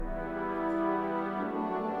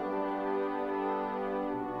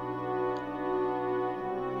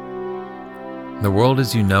The world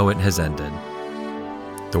as you know it has ended.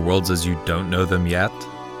 The worlds as you don't know them yet,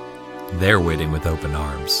 they're waiting with open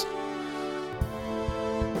arms.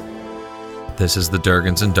 This is the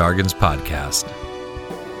Durgans and Dargans podcast.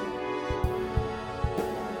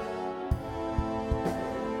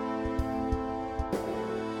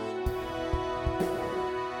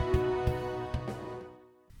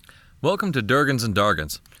 Welcome to Durgans and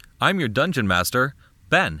Dargans. I'm your dungeon master,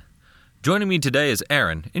 Ben. Joining me today is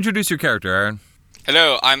Aaron. Introduce your character, Aaron.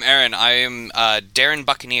 Hello, I'm Aaron. I am Darren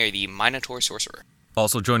Buccaneer, the Minotaur Sorcerer.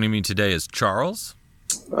 Also joining me today is Charles.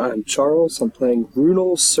 I'm Charles. I'm playing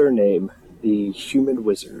Runal Surname, the Human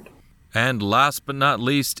Wizard. And last but not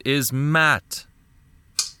least is Matt.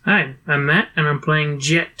 Hi, I'm Matt, and I'm playing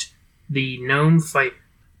Jet, the Gnome Fighter.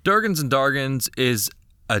 Durgans and Dargans is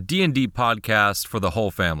a D&D podcast for the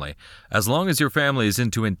whole family, as long as your family is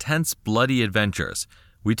into intense, bloody adventures.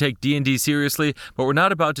 We take D&D seriously, but we're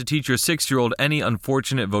not about to teach your 6-year-old any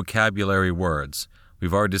unfortunate vocabulary words.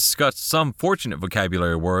 We've already discussed some fortunate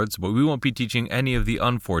vocabulary words, but we won't be teaching any of the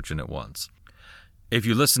unfortunate ones. If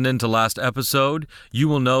you listened into last episode, you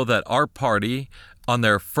will know that our party, on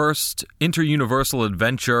their first inter-universal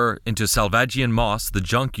adventure into Salvagian Moss, the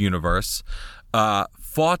junk universe,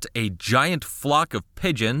 fought a giant flock of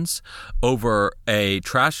pigeons over a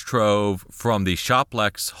trash trove from the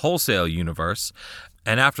Shoplex wholesale universe.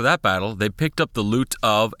 And after that battle, they picked up the loot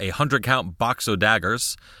of a 100-count box of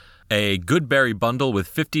daggers, a goodberry bundle with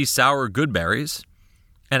 50 sour goodberries,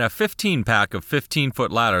 and a 15-pack of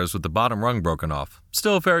 15-foot ladders with the bottom rung broken off.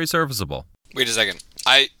 Still very serviceable. Wait a second.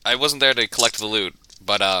 I wasn't there to collect the loot,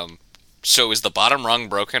 but, so is the bottom rung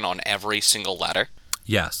broken on every single ladder?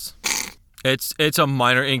 Yes. It's a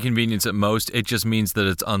minor inconvenience at most. It just means that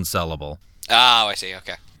it's unsellable. Oh, I see.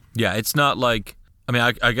 Okay. Yeah, it's not like... I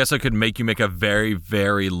mean, I guess I could make you make a very,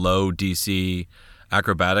 very low DC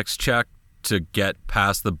acrobatics check to get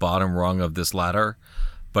past the bottom rung of this ladder,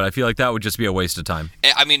 but I feel like that would just be a waste of time.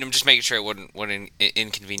 I mean, I'm just making sure it wouldn't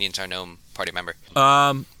inconvenience our gnome party member.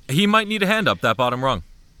 He might need a hand up that bottom rung.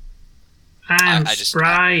 I'm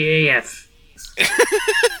spry AF.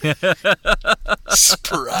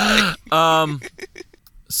 Spry.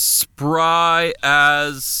 Spry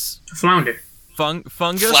as... Flounder. Fungus?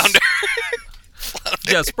 Flounder.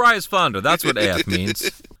 Yeah, spry as flounder. That's what AF means.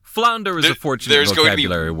 Flounder is a fortunate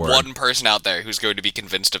vocabulary word. There's going to be one person out there who's going to be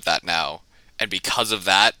convinced of that now, and because of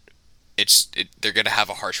that, they're going to have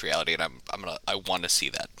a harsh reality, and I want to see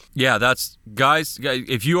that. Yeah, that's guys.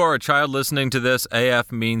 If you are a child listening to this,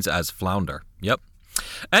 AF means as flounder. Yep.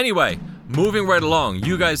 Anyway, moving right along,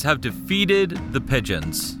 you guys have defeated the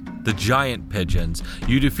pigeons, the giant pigeons.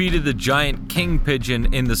 You defeated the giant king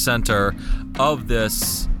pigeon in the center of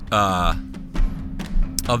this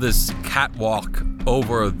catwalk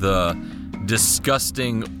over the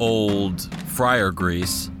disgusting old fryer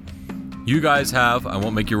grease. You guys have, I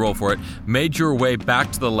won't make you roll for it, made your way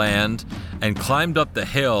back to the land and climbed up the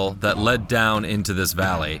hill that led down into this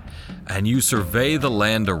valley, and you survey the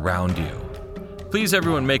land around you. Please,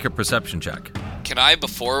 everyone, make a perception check. Can I,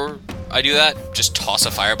 before I do that, just toss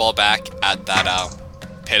a fireball back at that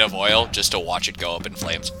pit of oil just to watch it go up in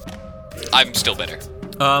flames? I'm still bitter.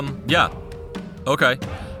 Yeah. Okay.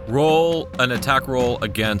 Roll an attack roll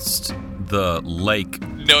against the lake.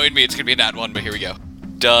 Knowing me, it's going to be a nat 1, but here we go.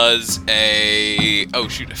 Does a... Oh,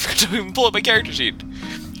 shoot, I forgot to even pull up my character sheet.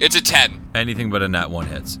 It's a 10. Anything but a nat 1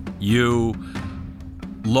 hits. You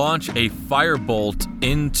launch a firebolt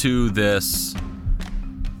into this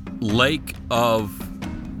lake of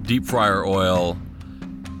deep fryer oil,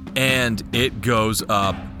 and it goes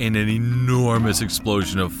up in an enormous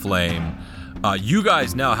explosion of flame. You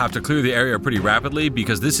guys now have to clear the area pretty rapidly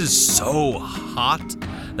because this is so hot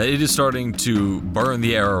that it is starting to burn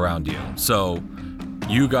the air around you. So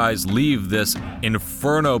you guys leave this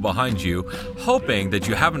inferno behind you, hoping that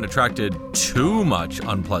you haven't attracted too much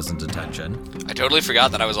unpleasant attention. I totally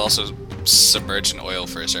forgot that I was also submerged in oil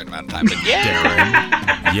for a certain amount of time, but yeah!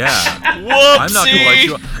 Darren, yeah. Whoopsie! I'm not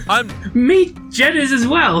gonna let you... Me, Jet is as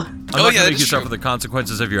well. I'm not gonna make you suffer the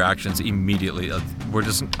consequences of your actions immediately. I'm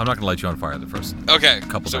not gonna light you on fire the first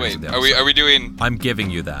couple so times. Wait, of the are we doing... I'm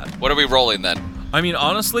giving you that. What are we rolling then? I mean,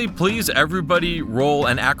 honestly, please everybody roll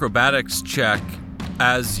an acrobatics check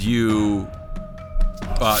as you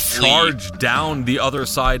charge down the other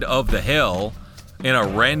side of the hill in a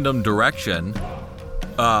random direction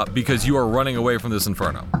because you are running away from this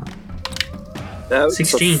inferno. That's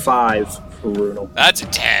 16. a 5 for Runal. That's a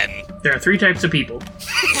 10. There are 3 types of people.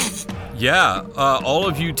 Yeah, all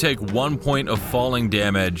of you take 1 point of falling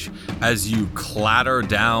damage as you clatter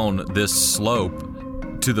down this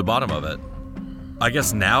slope to the bottom of it. I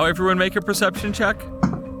guess now everyone make a perception check?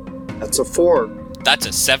 That's a 4. That's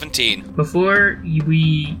a 17. Before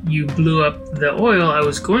you blew up the oil, I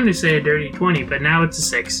was going to say a dirty 20, but now it's a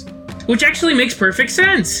 6. Which actually makes perfect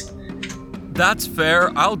sense. That's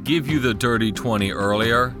fair. I'll give you the dirty 20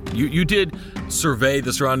 earlier. You did survey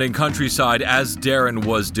the surrounding countryside as Darren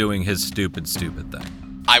was doing his stupid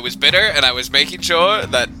thing. I was bitter, and I was making sure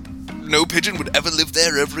that no pigeon would ever live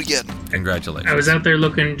there ever again. I Congratulations. was out there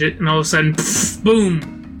looking, and all of a sudden, pff,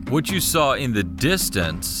 boom. What you saw in the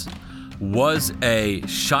distance was a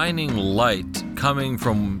shining light coming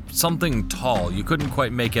from something tall. You couldn't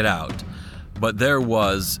quite make it out, but there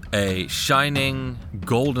was a shining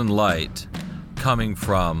golden light coming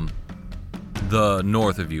from the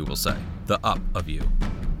north of you, we'll say. The up of you.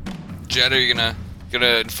 Jed, are you gonna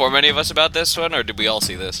inform any of us about this one, or did we all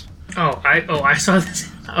see this? I saw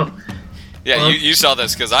this. Oh. Yeah, Well, you saw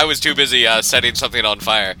this, because I was too busy setting something on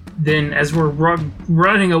fire. Then, as we're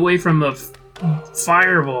running away from the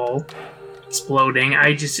fireball exploding,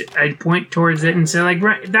 I point towards it and say, like,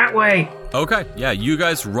 right that way. Okay, yeah, you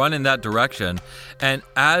guys run in that direction, and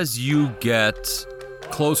as you get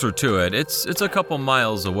closer to it, it's a couple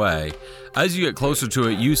miles away. As you get closer to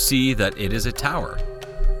it, you see that it is a tower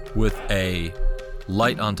with a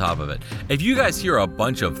light on top of it. If you guys hear a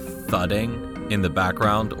bunch of thudding in the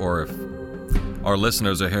background, or if our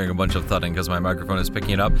listeners are hearing a bunch of thudding because my microphone is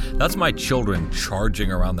picking it up, that's my children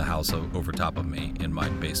charging around the house over top of me in my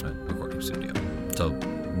basement recording studio. So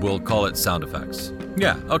we'll call it sound effects.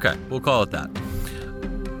 Yeah, okay, we'll call it that.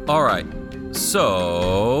 All right,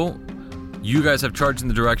 so you guys have charged in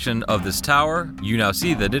the direction of this tower. You now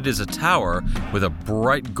see that it is a tower with a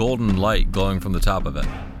bright golden light glowing from the top of it.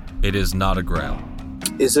 It is not a grail.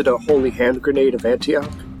 Is it a holy hand grenade of Antioch?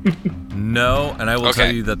 No, and I will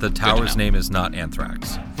tell you that the tower's name is not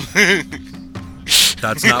Anthrax.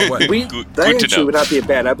 That's not what... That actually would not be a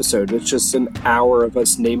bad episode. It's just an hour of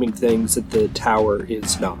us naming things that the tower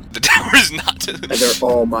is not. The tower is not. And they're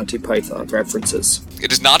all Monty Python references.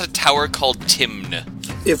 It is not a tower called Timn.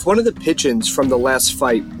 If one of the pigeons from the last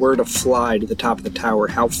fight were to fly to the top of the tower,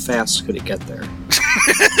 how fast could it get there?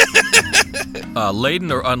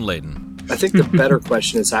 Laden or unladen? I think the better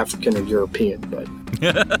question is African or European, but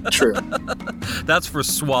true. That's for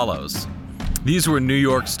swallows. These were New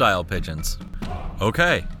York-style pigeons.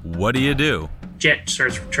 Okay, what do? Jet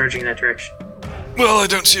starts charging in that direction. Well, I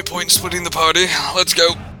don't see a point in splitting the party. Let's go.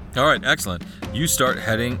 All right, excellent. You start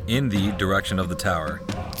heading in the direction of the tower.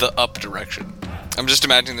 The up direction. I'm just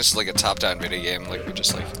imagining this is like a top-down video game. Like, we're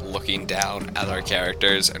just, like, looking down at our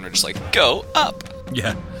characters, and we're just like, go up!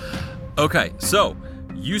 Yeah. Okay, so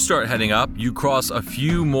you start heading up. You cross a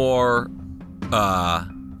few more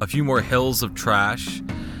hills of trash.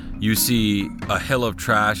 You see a hill of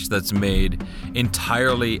trash that's made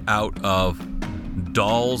entirely out of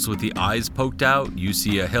dolls with the eyes poked out. You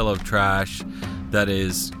see a hill of trash that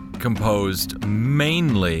is composed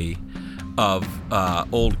mainly of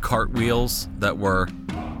old cartwheels that were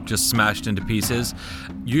just smashed into pieces.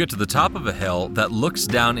 You get to the top of a hill that looks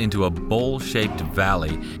down into a bowl-shaped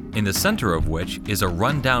valley, in the center of which is a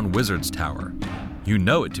rundown wizard's tower. You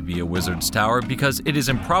know it to be a wizard's tower because it is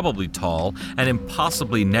improbably tall and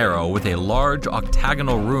impossibly narrow, with a large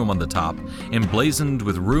octagonal room on the top, emblazoned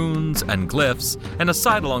with runes and glyphs, and a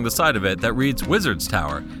sign along the side of it that reads Wizard's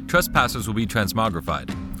Tower. Trespassers will be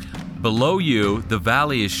transmogrified. Below you, the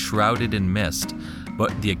valley is shrouded in mist,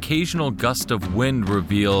 but the occasional gust of wind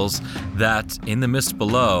reveals that in the mist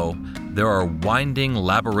below, there are winding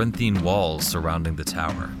labyrinthine walls surrounding the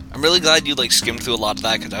tower. I'm really glad you skimmed through a lot of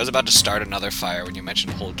that, because I was about to start another fire when you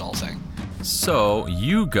mentioned the whole doll thing. So,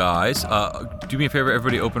 you guys, do me a favor,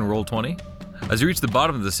 everybody open Roll20. As you reach the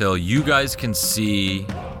bottom of this hill, you guys can see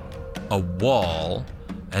a wall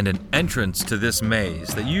and an entrance to this maze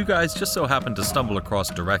that you guys just so happen to stumble across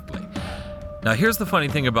directly. Now, here's the funny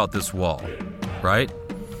thing about this wall, right?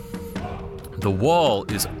 The wall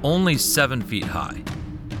is only 7 feet high,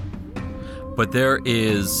 but there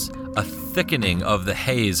is a thickening of the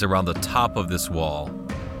haze around the top of this wall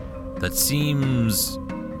that seems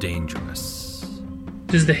dangerous.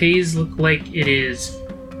 Does the haze look like it is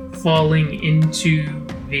falling into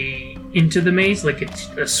the maze, like it's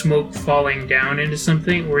a smoke falling down into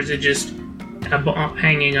something, or is it just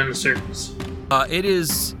hanging on the surface? It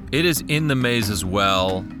is in the maze as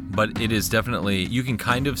well, but it is definitely, you can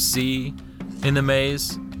kind of see in the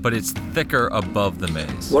maze, but it's thicker above the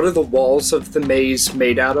maze. What are the walls of the maze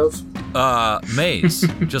made out of? Maize.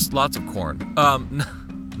 Just lots of corn.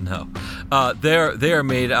 No. They are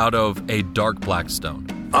made out of a dark black stone.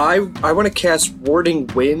 I want to cast Warding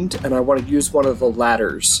Wind, and I want to use one of the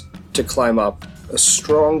ladders to climb up. A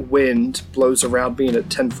strong wind blows around me in a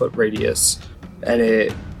 10-foot radius, and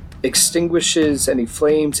it extinguishes any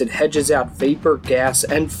flames. It hedges out vapor, gas,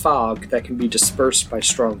 and fog that can be dispersed by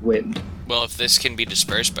strong wind. Well, if this can be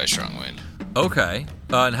dispersed by strong wind. Okay.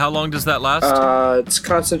 And how long does that last? It's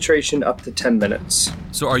concentration up to 10 minutes.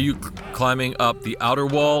 So are you climbing up the outer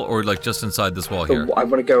wall or like just inside this wall here? I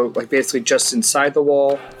want to go like basically just inside the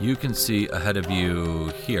wall. You can see ahead of you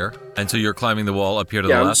here. And so you're climbing the wall up here to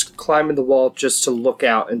Yeah, the I'm left? just climbing the wall just to look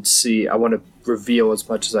out and see. I want to reveal as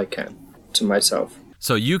much as I can to myself.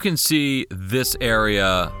 So you can see this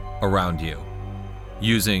area around you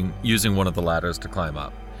using one of the ladders to climb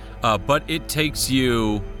up. But it takes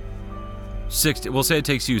you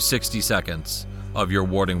 60 seconds of your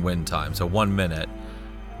warding wind time, so 1 minute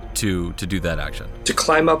to do that action. To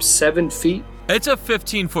climb up 7 feet? It's a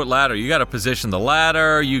 15-foot ladder. You got to position the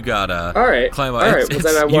ladder. You got to climb up. All right. Well,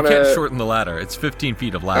 then I want to... You can't shorten the ladder. It's 15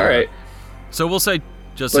 feet of ladder. All right. So we'll say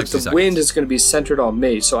just 60 But the seconds. wind is going to be centered on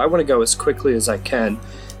me, so I want to go as quickly as I can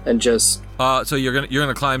and just... So you're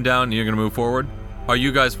gonna climb down and you're gonna move forward? Are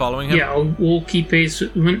you guys following him? Yeah, we'll keep pace.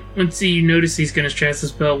 Once you notice he's going to cast a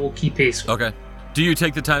spell, we'll keep pace. Okay. Do you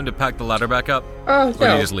take the time to pack the ladder back up? Yeah. Or do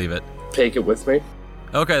you just leave it? Take it with me.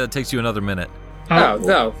 Okay, that takes you another minute.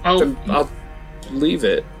 No. I'll leave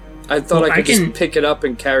it. I thought I could just pick it up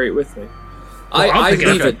and carry it with me. I'll pick it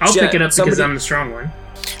up because Somebody... I'm the strong one.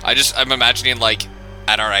 I'm imagining, like,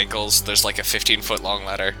 at our ankles, there's like a 15-foot long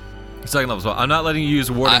ladder. Second level spell. I'm not letting you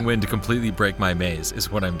use Warding Wind to completely break my maze,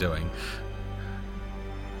 is what I'm doing.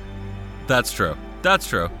 That's true.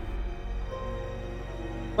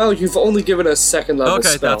 Well, you've only given us second level okay,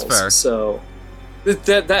 spells. That's fair. So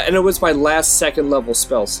that and it was my last second level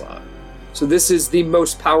spell slot. So this is the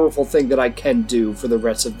most powerful thing that I can do for the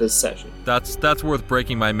rest of this session. That's worth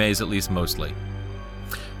breaking my maze, at least mostly.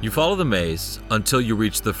 You follow the maze until you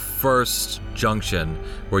reach the first junction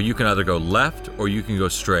where you can either go left or you can go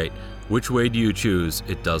straight. Which way do you choose?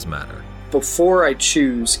 It does matter. Before I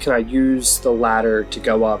choose, can I use the ladder to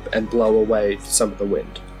go up and blow away some of the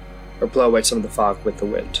wind? Or blow away some of the fog with the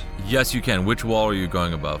wind? Yes, you can. Which wall are you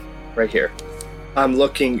going above? Right here. I'm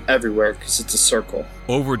looking everywhere because it's a circle.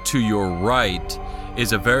 Over to your right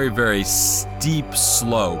is a very, very steep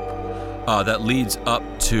slope that leads up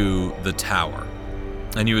to the tower.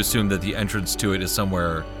 And you assume that the entrance to it is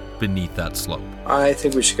somewhere beneath that slope. I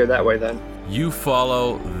think we should go that way then. You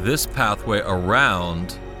follow this pathway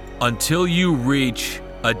around until you reach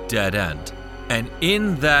a dead end. And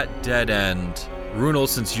in that dead end, Runel,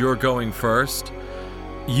 since you're going first,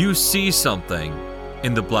 you see something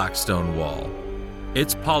in the black stone wall.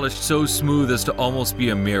 It's polished so smooth as to almost be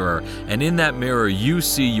a mirror, and in that mirror you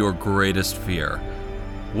see your greatest fear.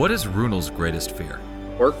 What is Runel's greatest fear?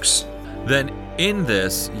 Orcs? Then in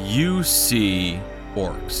this, you see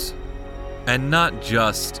orcs. And not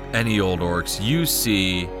just any old orcs. You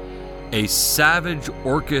see a savage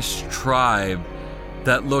orcish tribe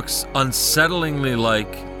that looks unsettlingly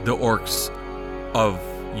like the orcs of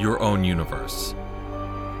your own universe.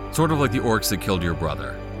 Sort of like the orcs that killed your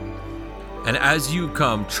brother. And as you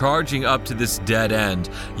come charging up to this dead end,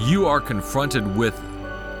 you are confronted with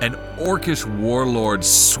an orcish warlord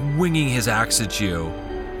swinging his axe at you.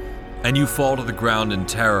 And you fall to the ground in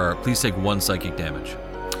terror. Please take 1 psychic damage.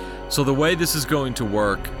 So the way this is going to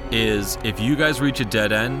work is if you guys reach a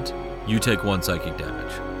dead end, you take 1 psychic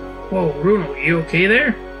damage. Whoa, Runel, you okay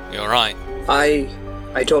there? You're right.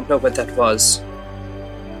 I don't know what that was.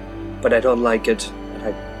 But I don't like it.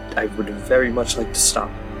 And I would very much like to stop.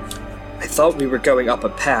 I thought we were going up a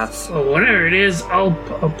path. Well, whatever it is, I'll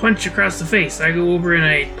punch across the face. I go over and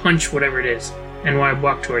I punch whatever it is, and I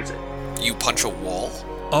walk towards it. You punch a wall?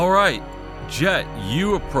 All right, Jet,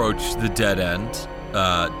 you approach the dead end.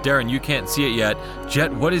 Darren, you can't see it yet.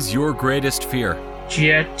 Jet, what is your greatest fear?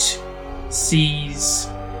 Jet sees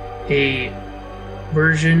a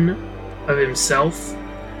version of himself,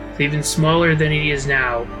 even smaller than he is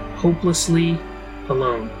now, hopelessly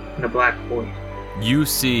alone in a black void. You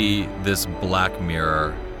see this black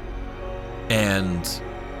mirror, and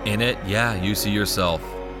in it, you see yourself,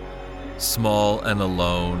 small and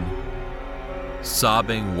alone,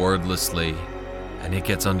 sobbing wordlessly, and it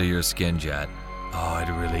gets under your skin, Jet. Oh,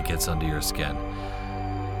 it really gets under your skin.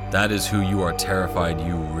 That is who you are terrified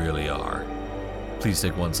you really are. Please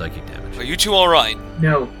take 1 psychic damage. Are you two alright?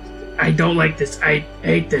 No, I don't like this. I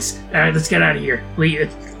hate this. Let's get out of here.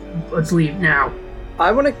 Let's leave now.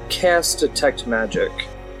 I want to cast Detect Magic.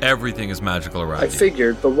 Everything is magical around I you.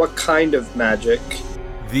 figured, but what kind of magic?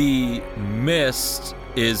 The mist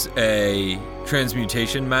is a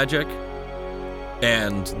transmutation magic,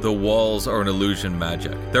 and the walls are an illusion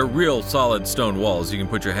magic. They're real solid stone walls. You can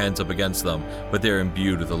put your hands up against them, but they're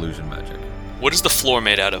imbued with illusion magic. What is the floor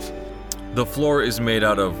made out of? The floor is made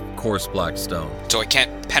out of coarse black stone. So I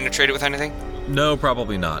can't penetrate it with anything? No,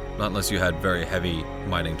 probably not. Not unless you had very heavy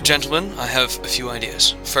mining tools. Gentlemen, I have a few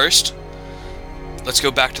ideas. First, let's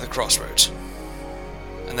go back to the crossroads.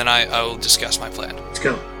 And then I will discuss my plan. Let's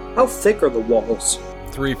go. How thick are the walls?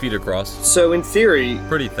 3 feet across. So in theory,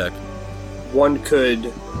 Pretty thick. one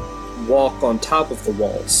could walk on top of the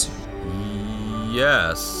walls.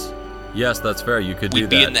 Yes. Yes, that's fair. You could do We'd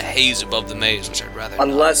be that. in the haze above the maze, which I'd rather not.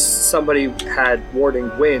 Unless somebody had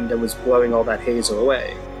warding wind and was blowing all that haze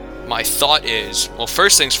away. My thought is, well,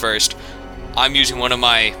 first things first, I'm using one of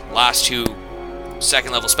my last 2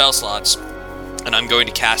 second-level spell slots, and I'm going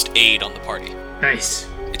to cast Aid on the party. Nice.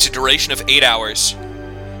 It's a duration of 8 hours.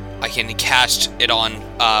 I can cast it on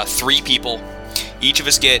 3 people. Each of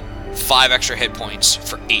us get 5 extra hit points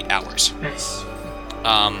for 8 hours. Nice.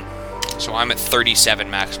 So I'm at 37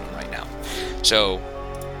 maximum right now. So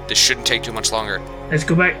this shouldn't take too much longer. Let's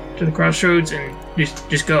go back to the crossroads and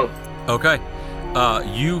just go. Okay.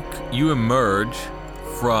 You emerge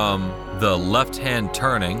from the left-hand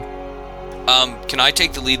turning. Can I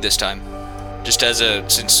take the lead this time? Just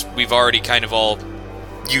since we've already kind of all,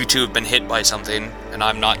 you two have been hit by something, and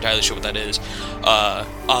I'm not entirely sure what that is.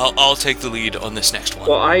 I'll take the lead on this next one.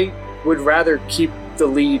 Well, I would rather keep the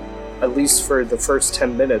lead at least for the first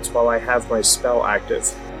 10 minutes while I have my spell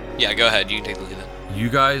active. Yeah, go ahead. You can take the lead then. You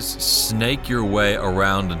guys snake your way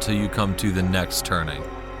around until you come to the next turning.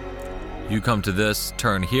 You come to this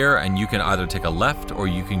turn here, and you can either take a left or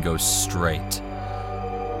you can go straight.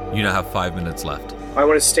 You now have 5 minutes left. I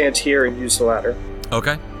want to stand here and use the ladder.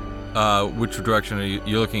 Okay. Which direction are you?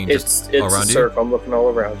 You're looking just It's around a you? circle. I'm looking all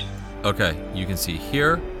around. Okay. You can see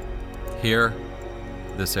here, here,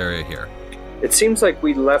 this area here. It seems like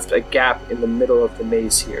we left a gap in the middle of the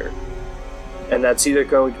maze here. And that's either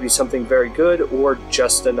going to be something very good or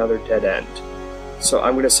just another dead end. So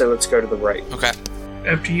I'm going to say let's go to the right. Okay.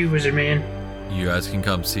 After you, Wizard Man. You guys can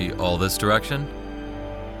come see all this direction.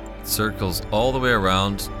 It circles all the way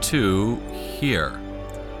around to here.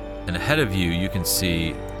 And ahead of you, you can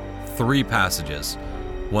see 3 passages.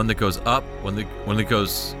 One that goes up, one that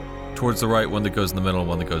goes towards the right, one that goes in the middle, and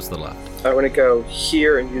one that goes to the left. I want to go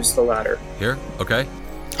here and use the ladder. Here? Okay.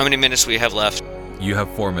 How many minutes do we have left? You have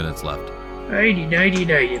 4 minutes left.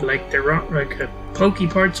 Righty-dighty-dighty, like a pokey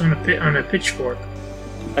parts on a pitchfork.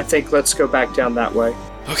 I think let's go back down that way.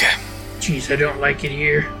 Okay. Jeez, I don't like it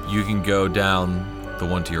here. You can go down the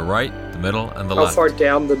one to your right, the middle, and the How left. far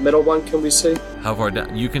down the middle one can we see? How far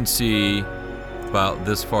down? You can see about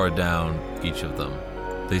this far down each of them.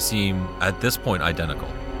 They seem, at this point, identical.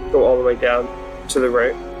 Go all the way down to the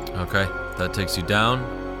right. Okay, that takes you down,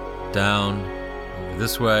 over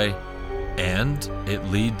this way, and it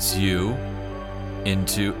leads you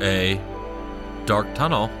into a dark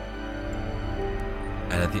tunnel.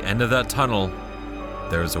 And at the end of that tunnel,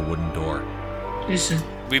 there's a wooden door.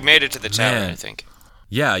 We made it to the tower, Man. I think.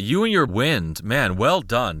 Yeah, you and your wind. Man, well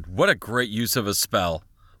done. What a great use of a spell.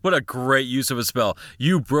 What a great use of a spell.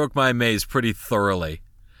 You broke my maze pretty thoroughly.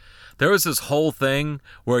 There was this whole thing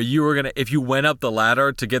where you were going to, if you went up the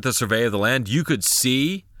ladder to get the survey of the land, you could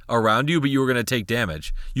see around you, but you were going to take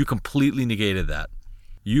damage. You completely negated that.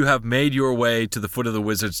 You have made your way to the foot of the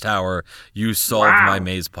wizard's tower. You solved my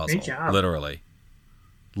maze puzzle. Great job. Literally.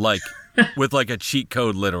 Like, with like a cheat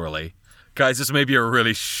code, literally. Guys, this may be a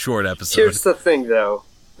really short episode. Here's the thing, though,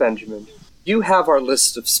 Benjamin. You have our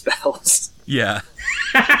list of spells. Yeah.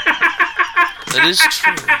 That is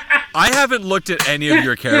true. I haven't looked at any of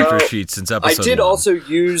your character Well, sheets since I episode did 1. also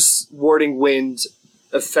use Warding Wind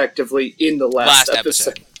effectively in the last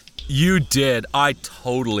episode. You did. I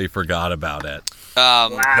totally forgot about it. Wow.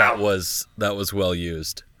 That was well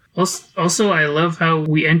used. Also, I love how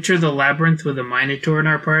we enter the labyrinth with a Minotaur in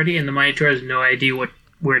our party, and the Minotaur has no idea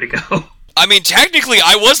where to go. I mean, technically,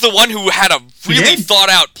 I was the one who had a really did?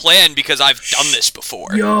 thought-out plan because I've done this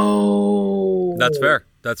before. Yo! That's fair.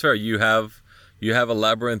 That's fair. You have a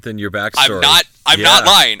labyrinth in your backstory. I'm not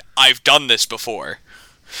lying. I've done this before.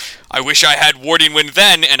 I wish I had Warding Wind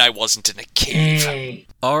then, and I wasn't in a cave. Hey.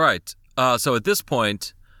 All right. So at this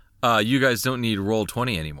point, you guys don't need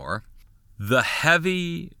Roll20 anymore. The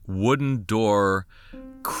heavy wooden door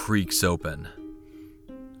creaks open.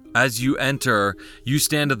 As you enter, you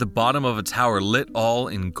stand at the bottom of a tower lit all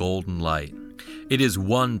in golden light. It is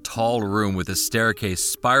one tall room with a staircase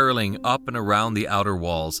spiraling up and around the outer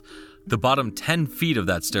walls. The bottom 10 feet of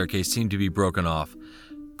that staircase seem to be broken off.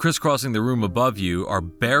 Crisscrossing the room above you are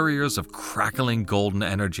barriers of crackling golden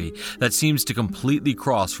energy that seems to completely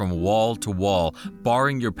cross from wall to wall,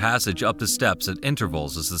 barring your passage up the steps at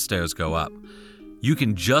intervals as the stairs go up. You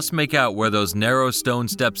can just make out where those narrow stone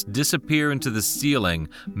steps disappear into the ceiling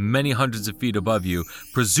many hundreds of feet above you,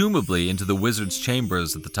 presumably into the wizard's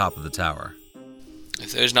chambers at the top of the tower.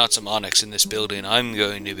 If there's not some onyx in this building, I'm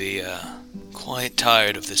going to be quite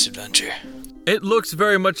tired of this adventure. It looks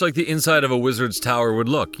very much like the inside of a wizard's tower would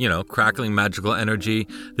look, crackling magical energy.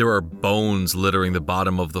 There are bones littering the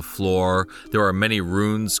bottom of the floor. There are many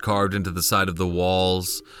runes carved into the side of the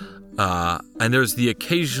walls. And there's the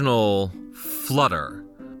occasional flutter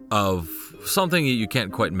of something that you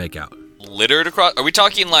can't quite make out. Littered across? Are we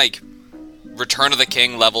talking like Return of the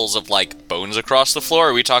King levels of like bones across the floor?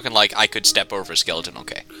 Or are we talking like I could step over a skeleton?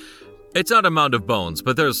 Okay. It's not a mound of bones,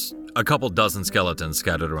 but there's a couple dozen skeletons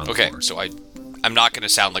scattered around the floor. Okay, so I'm not going to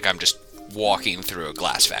sound like I'm just walking through a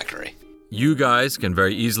glass factory. You guys can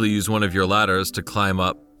very easily use one of your ladders to climb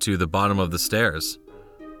up to the bottom of the stairs.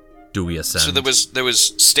 Do we ascend? So there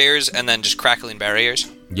was stairs and then just crackling barriers?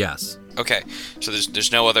 Yes. Okay, so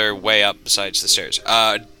there's no other way up besides the stairs.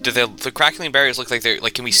 Do the crackling barriers look like they're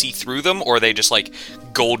like, can we see through them, or are they just like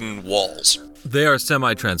golden walls? They are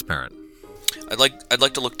semi-transparent. I'd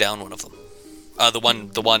like to look down one of them. The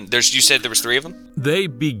one. You said there was 3 of them? They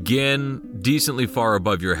begin decently far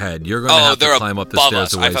above your head. You're going to have to climb up the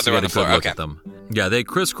stairs away, so get a good look at them. Yeah, they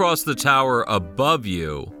crisscross the tower above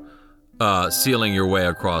you, sealing your way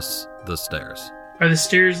across the stairs. Are the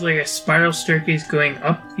stairs like a spiral staircase going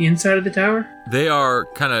up the inside of the tower? They are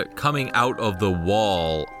kind of coming out of the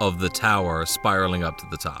wall of the tower, spiraling up to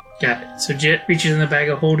the top. Got it. So Jet reaches in the bag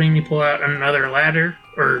of holding, you pull out another ladder,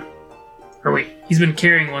 or wait, he's been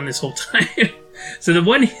carrying one this whole time. So the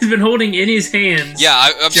one he's been holding in his hands.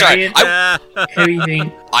 Yeah, I'm sorry. Heavy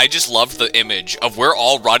thing. I just loved the image of we're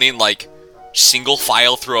all running like single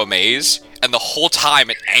file through a maze, and the whole time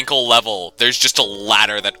at ankle level, there's just a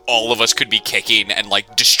ladder that all of us could be kicking and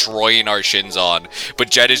like destroying our shins on. But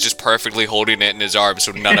Jet is just perfectly holding it in his arms,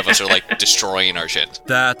 so none of us are like destroying our shins.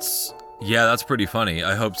 That's pretty funny.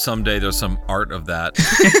 I hope someday there's some art of that.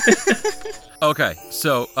 Okay,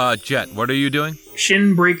 so Jet, what are you doing?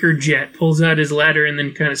 Shinbreaker Jet pulls out his ladder and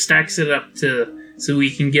then kind of stacks it up so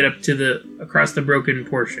we can get up to across the broken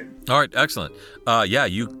portion. All right, excellent.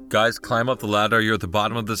 You guys climb up the ladder. You're at the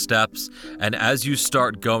bottom of the steps, and as you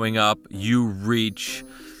start going up, you reach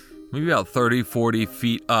maybe about 30, 40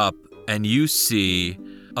 feet up, and you see,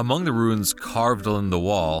 among the runes carved on the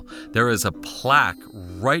wall, there is a plaque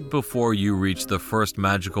right before you reach the first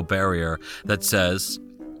magical barrier that says,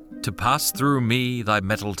 "To pass through me thy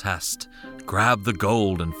metal test, grab the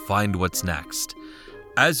gold and find what's next."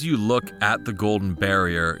 As you look at the golden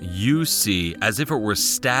barrier, you see, as if it were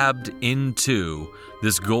stabbed into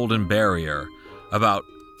this golden barrier, about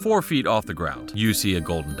 4 feet off the ground, you see a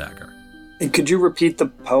golden dagger. And could you repeat the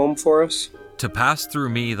poem for us? "To pass through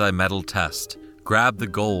me thy metal test, grab the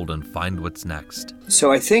gold and find what's next."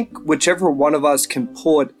 So I think whichever one of us can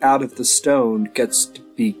pull it out of the stone gets to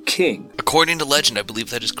be king. According to legend, I believe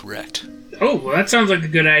that is correct. Oh, well, that sounds like a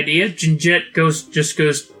good idea. Jet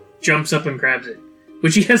jumps up and grabs it.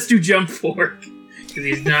 Which he has to jump for, because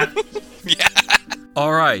he's not... Yeah.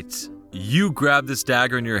 All right. You grab this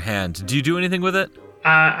dagger in your hand. Do you do anything with it?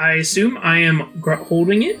 I assume I am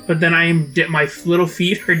holding it, but then my little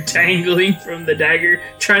feet are dangling from the dagger,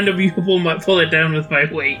 trying to pull it down with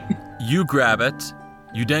my weight. You grab it.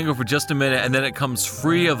 You dangle for just a minute, and then it comes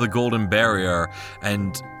free of the golden barrier,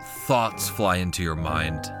 and thoughts fly into your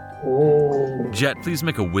mind. Oh. Jet, please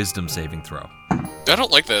make a wisdom saving throw. I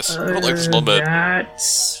don't like this. I don't like this a little bit.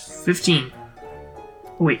 That's 15.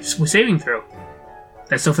 Wait, saving throw.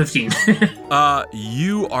 That's still 15.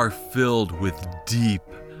 You are filled with deep,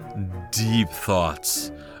 deep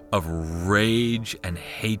thoughts of rage and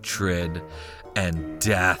hatred and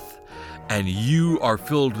death. And you are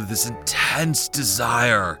filled with this intense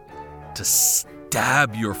desire to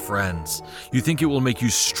stab your friends. You think it will make you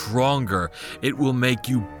stronger. It will make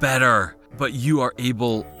you better. But you are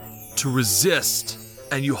able to resist,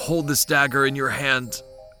 and you hold this dagger in your hand,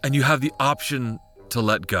 and you have the option to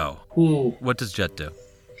let go. Ooh. What does Jet do?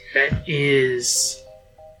 That is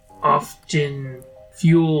often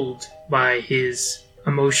fueled by his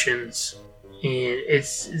emotions, and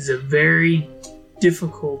it's a very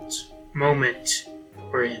difficult moment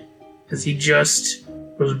for him, as he just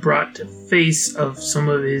was brought to face of some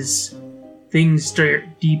of his things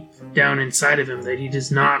deep down inside of him that he does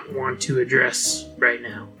not want to address right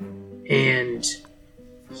now. And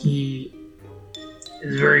he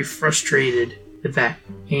is very frustrated with that.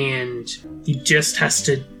 And he just has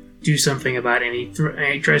to do something about it. And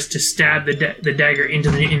he tries to stab the dagger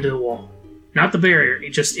into the wall. Not the barrier,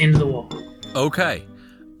 just into the wall. Okay.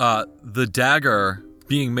 The dagger,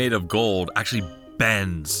 being made of gold, actually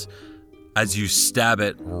bends as you stab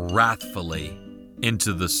it wrathfully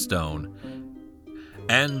into the stone.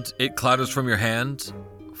 And it clatters from your hand,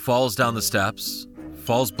 falls down the steps,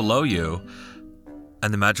 falls below you,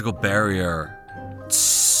 and the magical barrier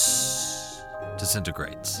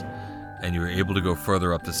disintegrates, and you're able to go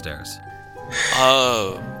further up the stairs.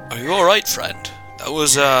 Are you alright, friend? That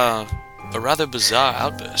was, a rather bizarre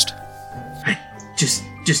outburst.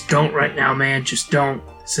 Just don't right now, man. Just don't.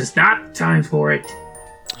 This is not the time for it.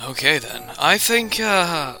 Okay, then. I think,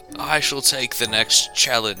 I shall take the next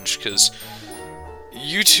challenge, because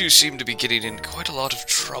you two seem to be getting in quite a lot of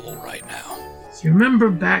trouble right now. So you remember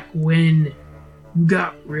back when you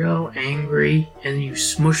got real angry and you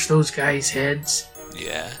smushed those guys' heads?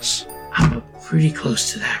 Yes. I'm pretty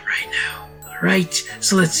close to that right now. Alright,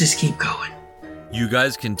 so let's just keep going. You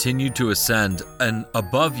guys continue to ascend, and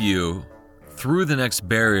above you, through the next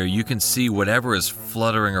barrier, you can see whatever is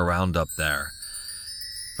fluttering around up there.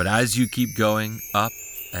 But as you keep going up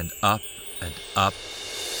and up and up,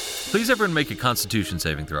 please everyone make a Constitution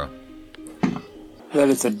saving throw. That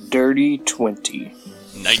is a dirty 20.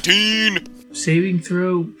 19! Saving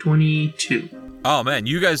throw 22. Oh man,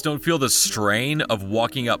 you guys don't feel the strain of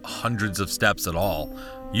walking up hundreds of steps at all.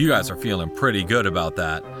 You guys are feeling pretty good about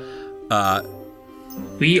that.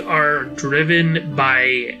 We are driven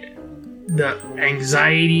by the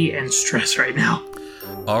anxiety and stress right now.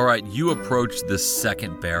 All right, you approach the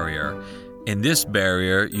second barrier. In this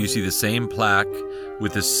barrier, you see the same plaque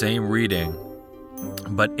with the same reading,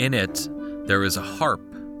 but in it, there is a harp,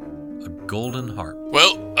 a golden harp.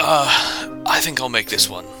 Well, I think I'll make this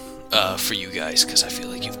one, for you guys, because I feel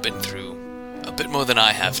like you've been through a bit more than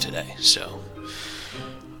I have today, so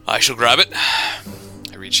I shall grab it.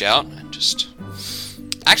 I reach out and just...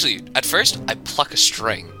 Actually, at first, I pluck a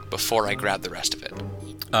string before I grab the rest of it.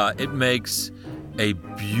 It makes a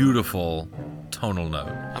beautiful tonal note.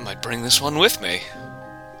 I might bring this one with me.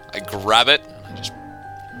 I grab it, and I just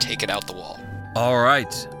take it out the wall. All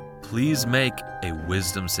right, please make a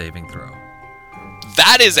wisdom saving throw.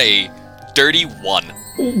 That is a dirty 1.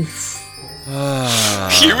 Oof.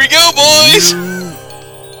 Here we go, boys!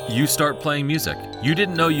 You start playing music. You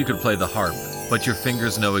didn't know you could play the harp, but your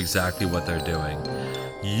fingers know exactly what they're doing.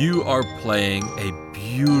 You are playing a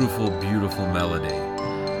beautiful, beautiful melody.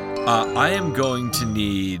 I am going to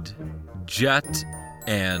need Jet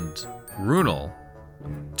and Runel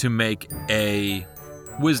to make a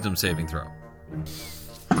wisdom saving throw.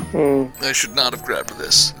 I should not have grabbed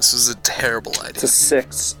this. This is a terrible idea. It's a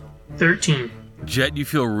 6. 13. Jet, you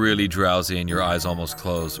feel really drowsy and your eyes almost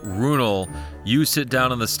close. Runel, you sit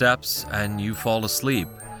down on the steps and you fall asleep.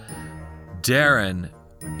 Darren,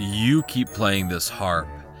 you keep playing this harp.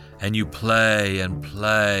 And you play and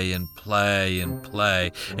play and play and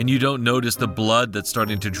play, and you don't notice the blood that's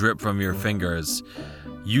starting to drip from your fingers.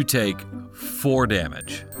 You take 4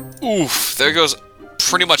 damage. Oof, there goes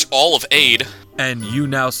pretty much all of aid. And you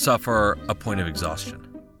now suffer a point of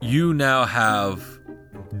exhaustion. You now have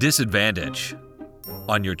disadvantage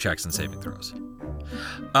on your checks and saving throws.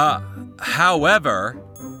 However,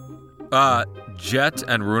 Jet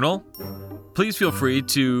and Runel, please feel free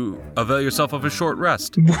to avail yourself of a short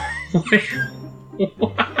rest.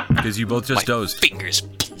 Because you both just dozed. Fingers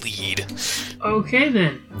bleed. Okay,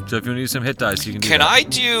 then. So if you want to use some hit dice, you can do Can that. I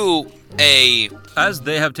do a... As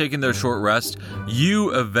they have taken their short rest,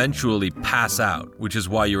 you eventually pass out, which is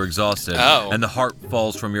why you're exhausted. Oh. And the harp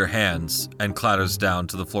falls from your hands and clatters down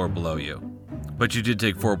to the floor below you. But you did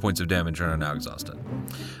take 4 points of damage and are now exhausted.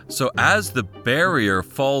 So as the barrier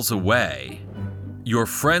falls away, your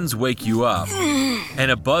friends wake you up,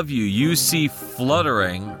 and above you, you see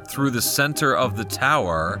fluttering through the center of the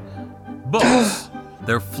tower books.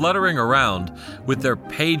 They're fluttering around with their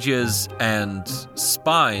pages and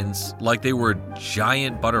spines like they were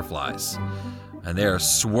giant butterflies. And they are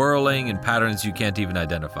swirling in patterns you can't even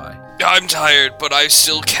identify. I'm tired, but I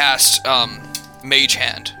still cast, Mage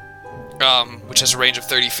Hand, which has a range of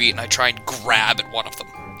 30 feet, and I try and grab at one of them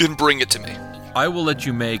and bring it to me. I will let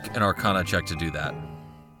you make an Arcana check to do that.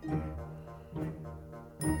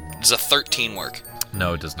 Does a 13 work?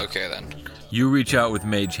 No, it doesn't. Okay, then. You reach out with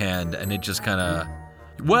Mage Hand, and it just kind of...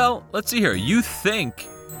 Well, let's see here. You think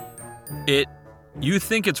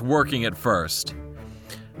it's working at first,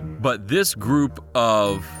 but this group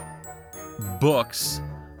of books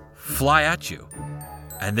fly at you,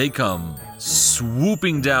 and they come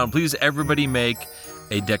swooping down. Please, everybody make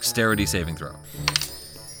a dexterity saving throw.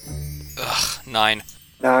 9.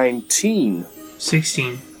 19.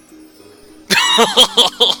 16.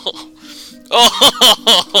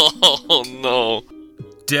 Oh, no.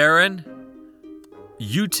 Darren,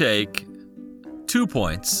 you take 2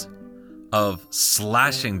 points of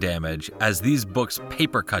slashing damage as these books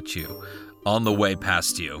paper cut you on the way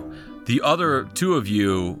past you. The other two of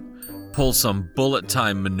you pull some bullet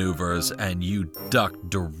time maneuvers and you duck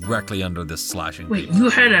directly under this slashing Wait, beam. you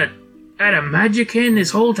had a magic hand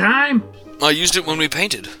this whole time? I used it when we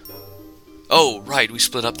painted. Oh, right, we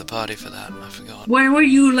split up the party for that. I forgot. Where were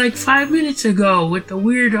you like 5 minutes ago with the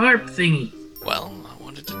weird harp thingy? Well, I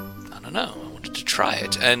wanted to try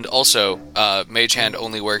it. And also, Mage Hand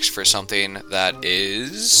only works for something that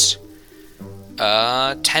is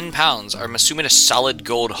 10 pounds. I'm assuming a solid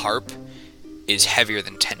gold harp is heavier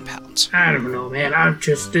than 10 pounds. I don't know, man.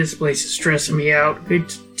 This place is stressing me out.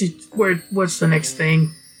 What's the next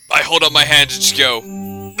thing? I hold up my hand and just go,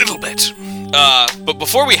 little bit. But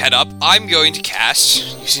before we head up, I'm going to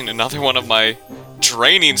cast, using another one of my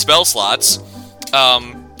draining spell slots,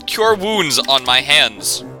 Cure Wounds on my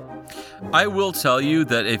hands. I will tell you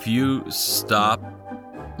that if you stop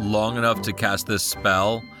long enough to cast this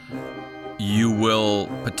spell, you will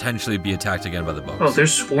potentially be attacked again by the bugs. Oh, they're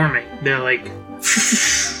swarming. They're like...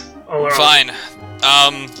 all around. Fine.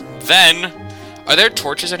 Then, are there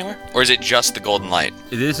torches anywhere? Or is it just the golden light?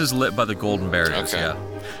 This is lit by the golden barriers, Okay. yeah.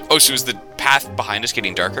 Oh, so is the path behind us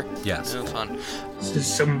getting darker? Yes. Oh, fun. This is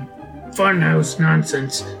some funhouse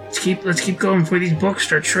nonsense. Let's keep going before these books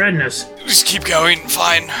start shredding us. Just keep going.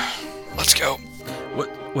 Fine. Let's go.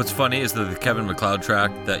 What's funny is that the Kevin MacLeod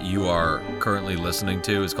track that you are currently listening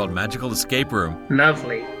to is called Magical Escape Room.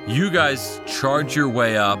 Lovely. You guys charge your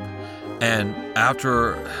way up, and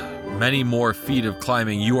after many more feet of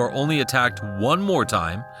climbing, you are only attacked one more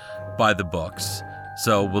time by the books.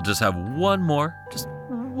 So we'll just have one more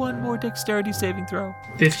dexterity saving throw.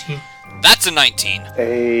 15. That's a 19.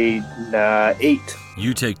 8.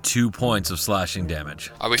 You take 2 points of slashing damage.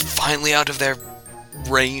 Are we finally out of their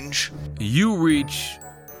range? You reach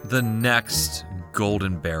the next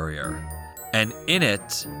golden barrier, and in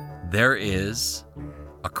it there is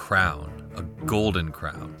a crown, a golden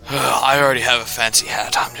crown. I already have a fancy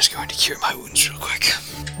hat. I'm just going to cure my wounds real quick.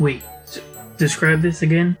 Wait, describe this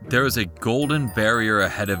again? There is a golden barrier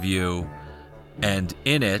ahead of you, and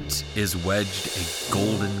in it is wedged a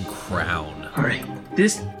golden crown. Alright,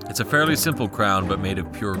 It's a fairly simple crown, but made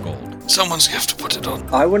of pure gold. Someone's gonna have to put it on.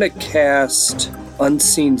 I want to cast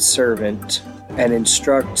Unseen Servant and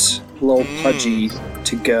instruct little Pudgy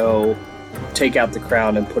to go take out the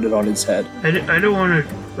crown and put it on his head. I don't want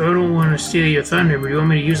to steal your thunder, but you want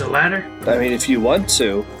me to use a ladder? I mean, if you want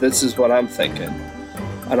to, this is what I'm thinking.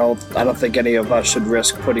 I don't think any of us should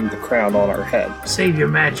risk putting the crown on our head. Save your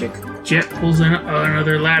magic. Jet pulls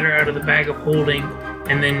another ladder out of the bag of holding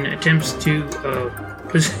and then attempts to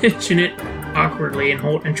position it awkwardly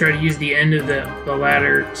and try to use the end of the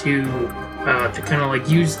ladder to kind of like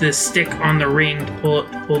use the stick on the ring to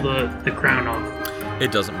pull the crown off.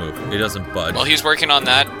 It doesn't move. It doesn't budge. While he's working on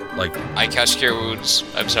that, Like, I cast Cure Wounds.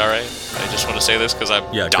 I'm sorry. I just want to say this because I'm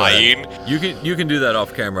yeah, go dying. ahead. You can do that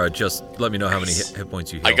off camera. Just let me know how many hit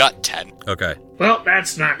points you heal. I got 10. Okay. Well,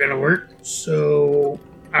 that's not gonna work. So,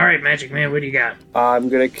 all right, Magic Man, what do you got? I'm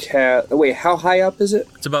gonna cast. Wait, how high up is it?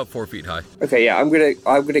 It's about 4 feet high. Okay, yeah, I'm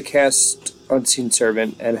gonna cast Unseen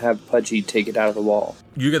Servant and have Pudgy take it out of the wall.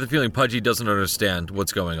 You get the feeling Pudgy doesn't understand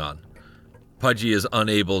what's going on. Pudgy is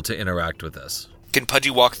unable to interact with this. Can Pudgy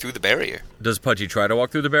walk through the barrier? Does Pudgy try to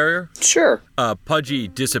walk through the barrier? Sure. Pudgy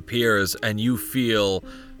disappears, and you feel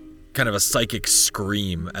kind of a psychic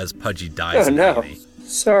scream as Pudgy dies. Oh in no. agony.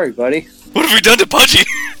 Sorry, buddy. What have we done to Pudgy?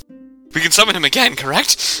 We can summon him again,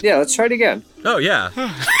 correct? Yeah, let's try it again. Oh, yeah.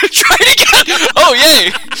 Try it again! Oh,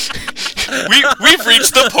 yay! We've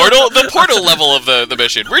reached the portal level of the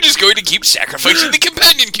mission. We're just going to keep sacrificing the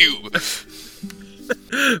companion cube.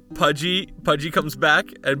 Pudgy comes back,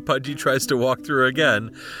 and Pudgy tries to walk through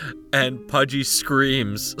again, and Pudgy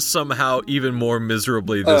screams somehow even more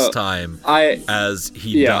miserably this time as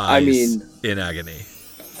he dies in agony.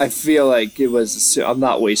 I feel like it was. I'm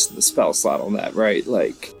not wasting the spell slot on that, right?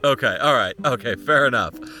 Like. Okay, alright, okay, fair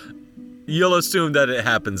enough. You'll assume that it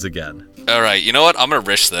happens again. Alright, you know what? I'm gonna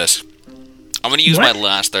risk this. I'm gonna use my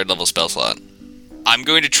last 3rd level spell slot. I'm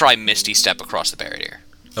going to try Misty Step across the barrier.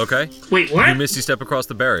 Okay. Wait, what? You Misty Step across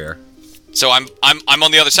the barrier. So I'm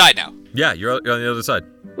on the other side now. Yeah, you're on the other side.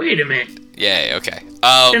 Wait a minute. Yay, okay.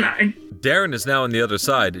 Darren is now on the other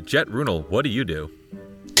side. Jet Runel, what do you do?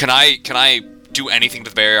 Can I do anything to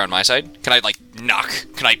the barrier on my side? Can I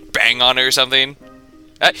can I bang on it or something?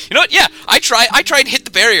 You know what? Yeah, I try and hit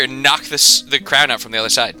the barrier and knock the crown out from the other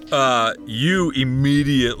side. You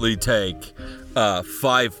immediately take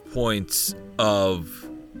 5 points of,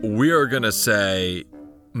 we are gonna say,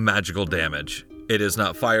 magical damage. It is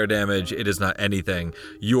not fire damage. It is not anything.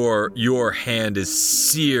 Your hand is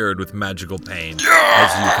seared with magical pain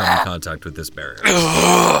as you come in contact with this barrier.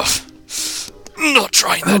 Not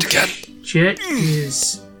trying that again. Jet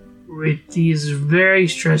he's very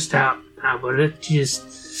stressed out now, but it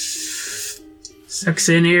just sucks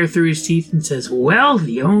in air through his teeth and says, well,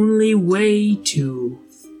 the only way to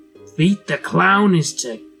beat the clown is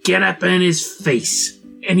to get up in his face.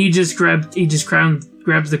 And he just grabs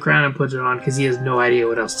the crown and puts it on because he has no idea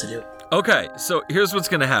what else to do. Okay, so here's what's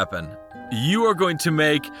going to happen. You are going to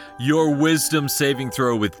make your wisdom saving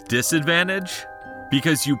throw with disadvantage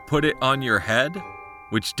because you put it on your head,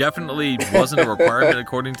 which definitely wasn't a requirement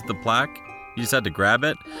according to the plaque. You just had to grab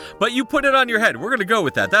it. But you put it on your head. We're going to go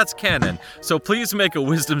with that. That's canon. So please make a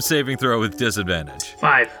wisdom saving throw with disadvantage.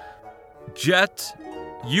 5. Jet,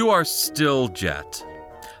 you are still Jet,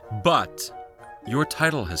 but your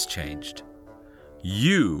title has changed.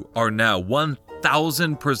 You are now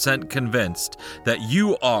 1,000% convinced that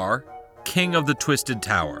you are King of the Twisted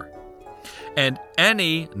Tower. And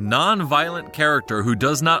any non-violent character who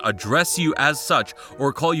does not address you as such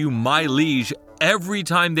or call you my liege every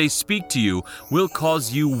time they speak to you will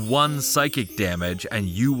cause you 1 psychic damage and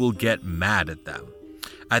you will get mad at them.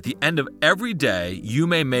 At the end of every day, you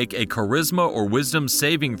may make a charisma or wisdom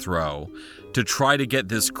saving throw to try to get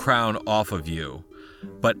this crown off of you.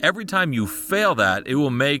 But every time you fail that, it will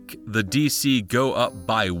make the DC go up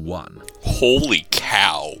by 1. Holy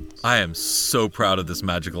cow. I am so proud of this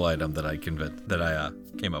magical item that I came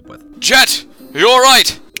up with. Jet, are you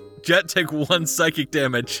alright? Jet, take 1 psychic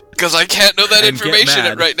damage. Because I can't know that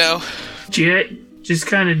information right now. Jet just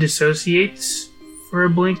kind of dissociates for a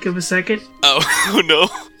blink of a second. Oh no.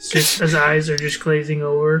 It's just his eyes are just glazing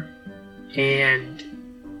over. And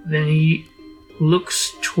then he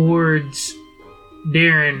looks towards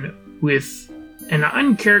Darren with an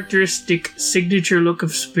uncharacteristic signature look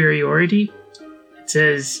of superiority. It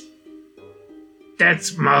says,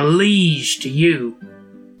 that's my liege to you.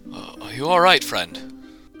 Are you alright, friend?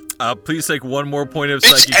 Please take 1 more point of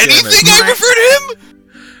psychic anything damage. I refer to him?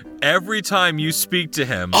 Every time you speak to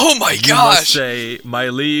him, oh my you gosh, must say, my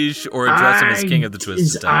liege, or address him as King of the Twisted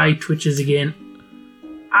his Tower. eye twitches again.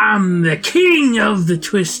 I'm the King of the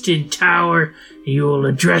Twisted Tower. You will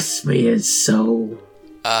address me as so.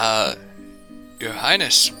 Your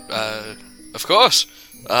Highness, of course.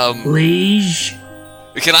 Liege?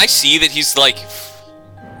 Can I see that he's like,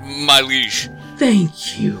 my liege?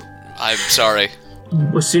 Thank you. I'm sorry.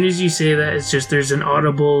 As soon as you say that, it's just there's an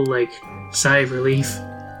audible, sigh of relief.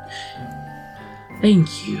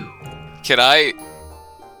 Thank you.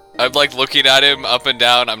 I'm looking at him up and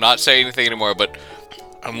down. I'm not saying anything anymore, but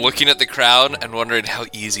I'm looking at the crown and wondering how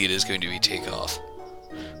easy it is going to be to take off.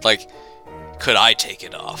 Could I take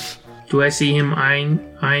it off? Do I see him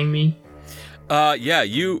eyeing me?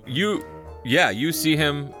 You see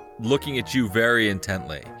him looking at you very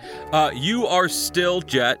intently. You are still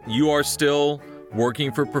Jet. You are still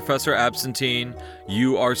working for Professor Absentine.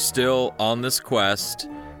 You are still on this quest.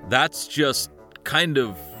 That's just kind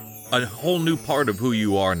of a whole new part of who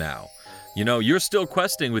you are now. You're still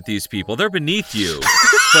questing with these people. They're beneath you.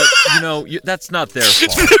 But, that's not their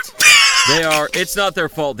fault. It's not their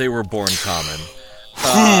fault they were born common.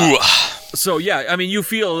 So, you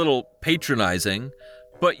feel a little patronizing,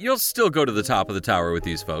 but you'll still go to the top of the tower with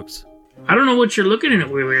these folks. I don't know what you're looking at me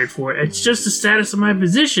weird for. It's just the status of my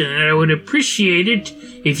position, and I would appreciate it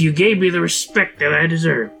if you gave me the respect that I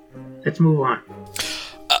deserve. Let's move on.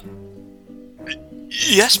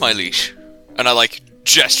 Yes, my liege. And I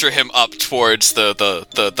gesture him up towards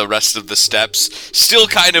the rest of the steps, still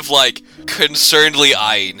kind of concernedly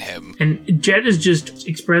eyeing him. And Jet is just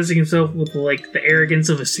expressing himself with the arrogance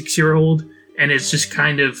of a 6-year-old, and it's just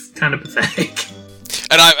kind of pathetic.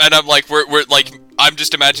 And I'm we're I'm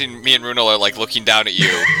just imagining me and Runel are looking down at you,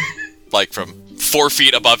 from 4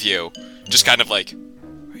 feet above you, just kind of are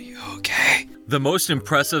you okay? The most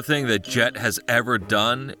impressive thing that Jet has ever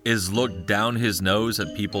done is look down his nose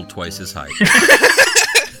at people twice his height.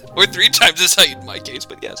 Or 3 times his height in my case,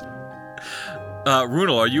 but yes.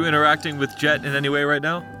 Runel, are you interacting with Jet in any way right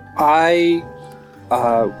now? I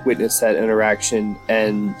witnessed that interaction,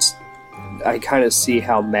 and I kind of see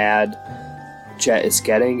how mad Jet is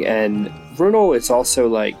getting, and Runel is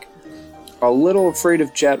also a little afraid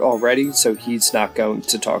of Jet already, so he's not going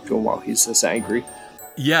to talk to him while he's this angry.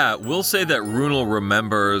 Yeah, we'll say that Runel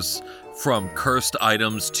remembers from Cursed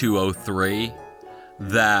Items 203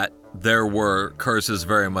 that there were curses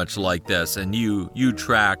very much like this, and you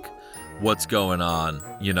track what's going on,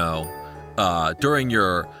 during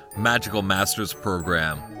your Magical Masters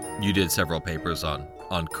program, you did several papers on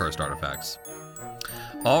cursed artifacts.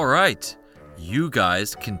 All right. you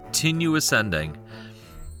guys continue ascending.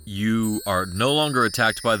 You are no longer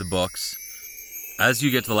attacked by the books. As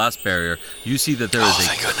you get to the last barrier, you see that there is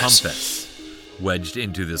a compass wedged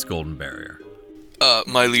into this golden barrier.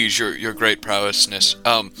 My liege, your great prowessness.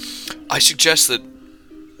 I suggest that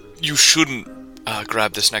you shouldn't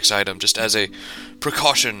grab this next item just as a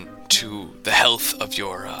precaution to the health of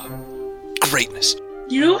your greatness.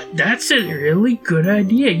 You know what? That's a really good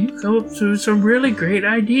idea. You come up with some really great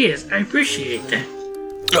ideas. I appreciate that.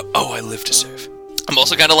 Oh, I live to serve. I'm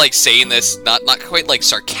also kind of like saying this, not quite like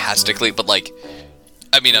sarcastically, but like,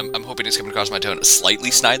 I mean, I'm hoping it's coming across my tone slightly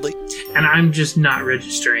snidely. And I'm just not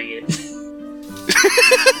registering it.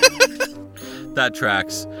 That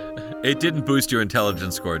tracks. It didn't boost your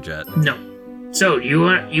intelligence score, Jet. No. So you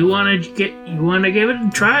want to give it a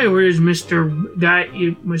try, or is Mr.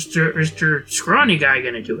 Scrawny Guy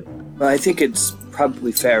gonna do it? Well, I think it's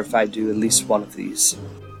probably fair if I do at least one of these.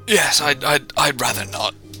 Yes, I'd rather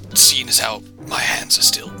not, seeing as how my hands are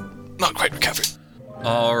still not quite recovered.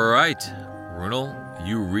 All right, Runel,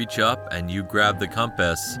 you reach up and you grab the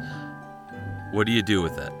compass. What do you do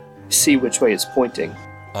with it? See which way it's pointing.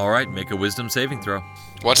 All right, make a wisdom saving throw.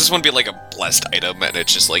 Watch this one be like a blessed item, and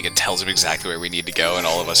it's just like it tells him exactly where we need to go, and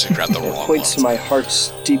all of us have grabbed the wrong one. It points to my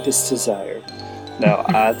heart's deepest desire. No,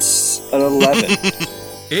 that's an 11.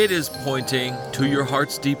 It is pointing to your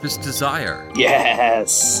heart's deepest desire.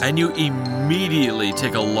 Yes! And you immediately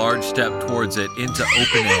take a large step towards it into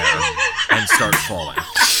open air and start falling.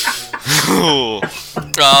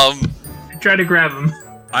 Try to grab him.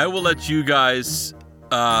 I will let you guys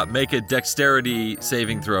make a dexterity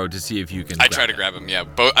saving throw to see if you can. I try to grab him, yeah.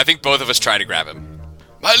 I think both of us try to grab him.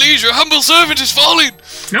 My liege, your humble servant is falling!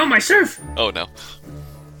 No, my serf! Oh, no.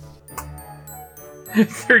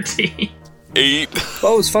 13. 8.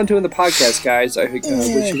 Well, it was fun doing the podcast, guys. I wish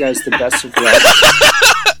you guys the best of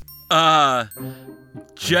luck.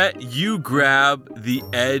 Jet, you grab the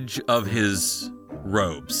edge of his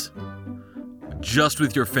robes just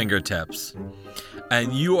with your fingertips.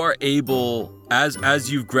 And you are able, as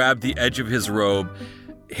you've grabbed the edge of his robe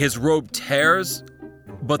tears,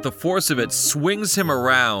 but the force of it swings him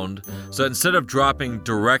around, so instead of dropping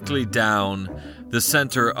directly down the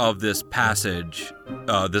center of this passage,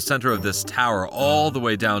 the center of this tower, all the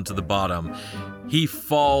way down to the bottom, he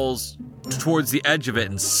falls towards the edge of it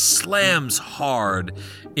and slams hard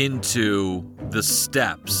into the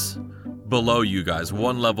steps below you guys,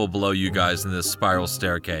 one level below you guys in this spiral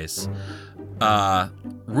staircase.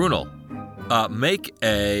 Runel, make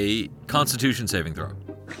a Constitution saving throw.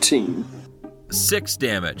 13. 6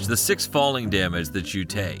 damage. The 6 falling damage that you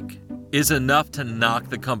take is enough to knock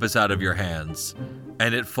the compass out of your hands,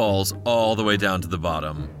 and it falls all the way down to the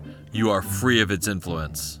bottom. You are free of its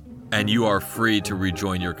influence, and you are free to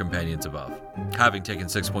rejoin your companions above, having taken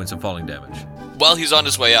 6 points of falling damage. While he's on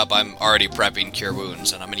his way up, I'm already prepping Cure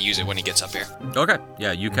Wounds, and I'm going to use it when he gets up here. Okay,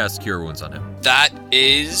 yeah, you cast Cure Wounds on him. That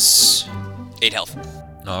is 8 health.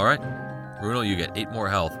 All right. Runel, you get 8 more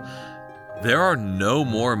health. There are no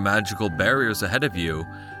more magical barriers ahead of you.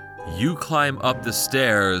 You climb up the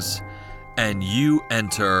stairs, and you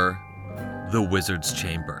enter the wizard's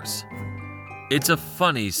chambers. It's a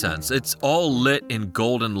funny sense. It's all lit in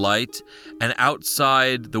golden light, and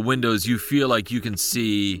outside the windows you feel like you can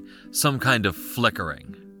see some kind of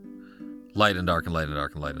flickering. Light and dark and light and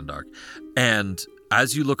dark and light and dark. And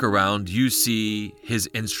as you look around, you see his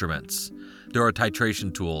instruments. There are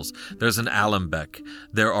titration tools. There's an alembic.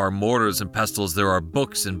 There are mortars and pestles. There are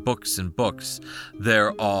books and books and books.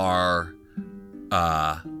 There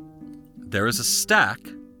is a stack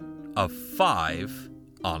of 5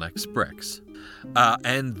 onyx bricks.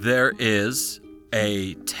 And there is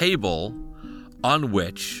a table on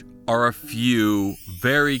which are a few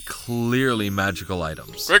very clearly magical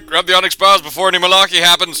items. Quick, grab the onyx bars before any malarkey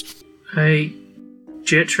happens.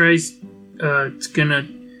 Jet tries, it's gonna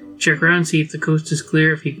check around, see if the coast is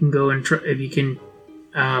clear, if he can go and if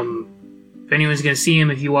anyone's gonna see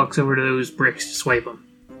him if he walks over to those bricks to swipe them.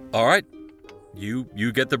 All right.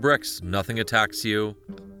 You get the bricks. Nothing attacks you.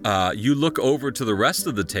 You look over to the rest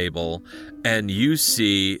of the table, and you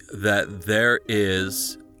see that there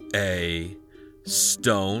is a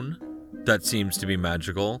stone that seems to be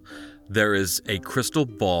magical. There is a crystal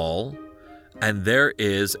ball, and there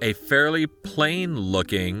is a fairly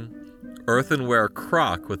plain-looking earthenware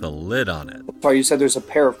crock with a lid on it. Oh, you said there's a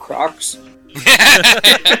pair of Crocs?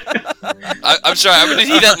 I'm sorry, I'm going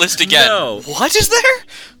to need that list again. No. What is there?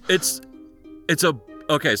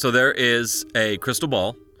 Okay, so there is a crystal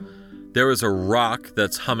ball. There is a rock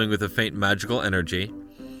that's humming with a faint magical energy.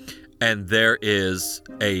 And there is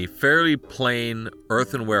a fairly plain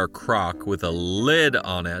earthenware crock with a lid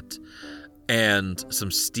on it. and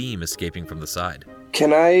some steam escaping from the side.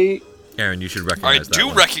 Can I... Aaron, you should recognize that. I do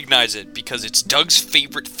one. recognize it because it's Doug's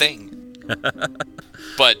favorite thing.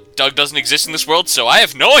 But Doug doesn't exist in this world, so I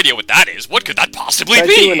have no idea what that is. What could that possibly Can I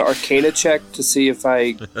be? do an Arcana check to see if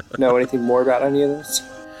I know anything more about any of this?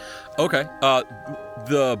 Okay.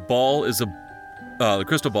 The ball is the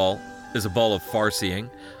crystal ball is a ball of far-seeing,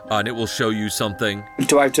 and it will show you something.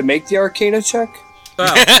 Do I have to make the Arcana check?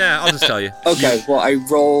 Oh, nah, I'll just tell you. Okay, well, I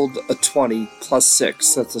rolled a 20 plus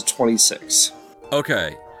 6. That's a 26.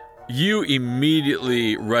 Okay. You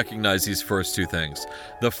immediately recognize these first two things.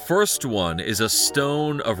 The first one is a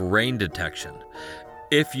stone of rain detection.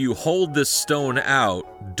 If you hold this stone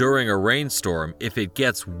out during a rainstorm, if it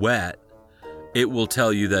gets wet, it will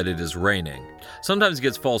tell you that it is raining. Sometimes it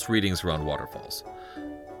gets false readings around waterfalls.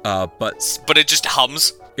 But it just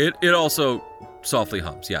hums. It also softly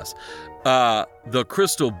hums, yes. The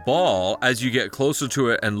crystal ball, as you get closer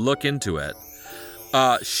to it and look into it,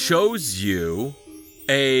 shows you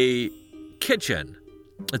a kitchen.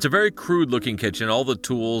 It's a very crude-looking kitchen. All the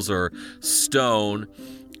tools are stone.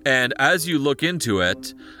 And as you look into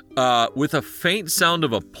it, with a faint sound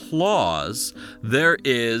of applause, there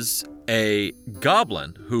is a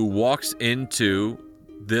goblin who walks into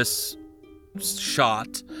this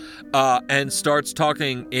shot and starts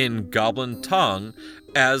talking in goblin tongue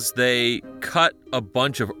as they cut a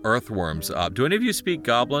bunch of earthworms up. Do any of you speak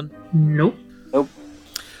goblin? Nope. Nope.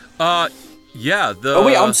 Yeah. Oh,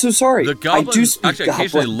 wait, I'm so sorry. The goblin I do speak actually goblin.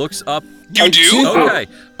 occasionally looks up. You do? Okay.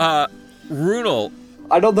 Runel.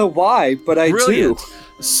 I don't know why, but I Brilliant. do.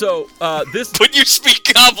 So, this... But you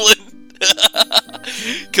speak goblin!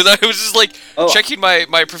 Because I was just like checking my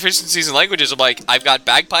proficiencies in languages. I'm like, I've got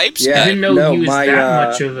bagpipes. Yeah. I didn't know no, he was my, that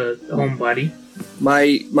much of a homebody.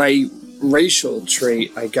 My racial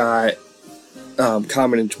trait, I got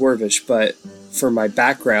Common and Dwarvish, but for my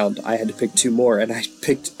background, I had to pick 2 more, and I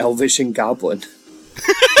picked Elvish and Goblin.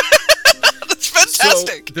 That's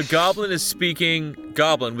fantastic. So the goblin is speaking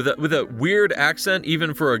goblin with a weird accent,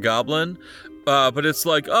 even for a goblin. But it's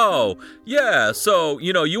like, oh, yeah, so,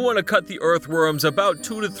 you want to cut the earthworms about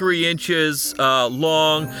 2 to 3 inches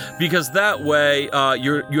long, because that way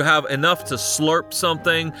you have enough to slurp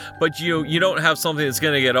something, but you don't have something that's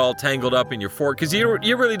going to get all tangled up in your fork, because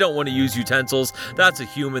you really don't want to use utensils. That's a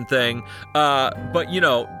human thing. But,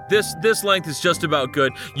 this length is just about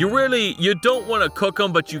good. You don't want to cook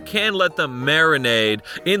them, but you can let them marinate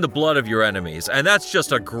in the blood of your enemies, and that's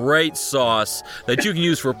just a great sauce that you can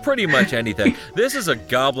use for pretty much anything. This is a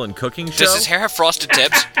goblin cooking show. Does his hair have frosted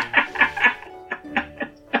tips?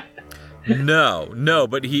 No,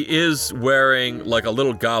 but he is wearing like a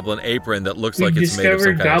little goblin apron that looks like it's made of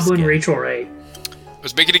some Discovered kind of Goblin skin. Rachel Ray. I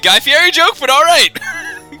was making a Guy Fieri joke, but all right.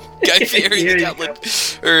 Guy Fieri the Goblin,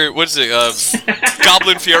 or what is it?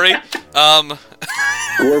 Goblin Fury.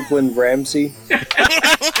 Goblin Ramsey.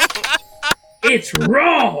 It's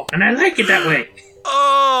raw, and I like it that way.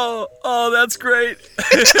 Oh, that's great.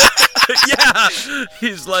 Yeah,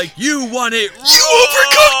 he's like, you want it raw! You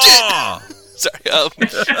overcooked it! Sorry,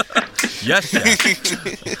 Yes,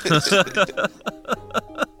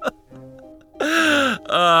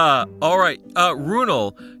 all right,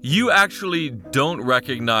 Runel, you actually don't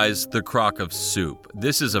recognize the crock of soup.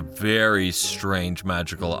 This is a very strange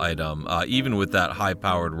magical item, even with that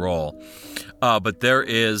high-powered roll. But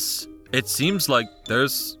it seems like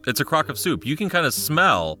it's a crock of soup. You can kind of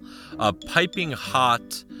smell a piping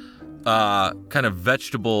hot kind of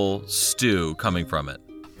vegetable stew coming from it.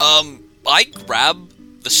 I grab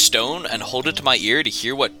the stone and hold it to my ear to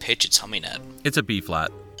hear what pitch it's humming at. It's a B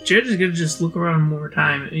flat. Jed is gonna just look around one more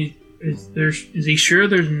time. Is he sure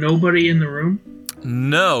there's nobody in the room?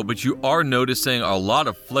 No, but you are noticing a lot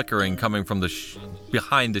of flickering coming from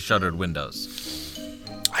behind the shuttered windows.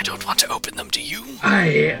 I don't want to open them, do you?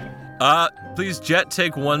 Please, Jet,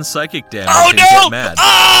 take 1 psychic damage. Oh and no! Get mad.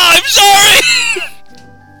 Ah, I'm sorry!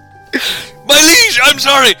 My liege, I'm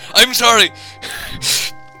sorry!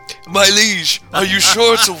 My liege, are you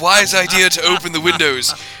sure it's a wise idea to open the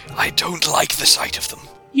windows? I don't like the sight of them.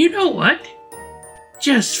 You know what?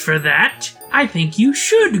 Just for that, I think you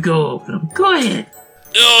should go open them. Go ahead.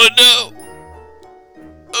 Oh no!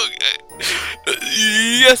 Okay.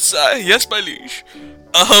 Yes, my liege.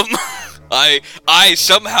 I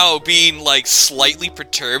somehow being slightly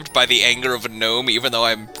perturbed by the anger of a gnome, even though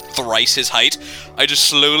I'm thrice his height, I just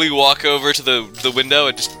slowly walk over to the window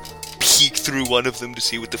and just peek through one of them to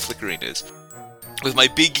see what the flickering is. With my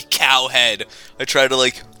big cow head, I try to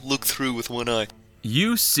look through with one eye.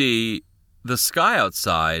 You see the sky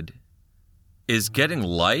outside is getting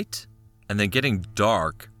light and then getting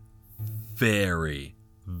dark very,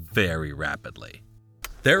 very rapidly.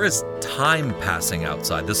 There is time passing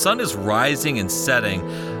outside. The sun is rising and setting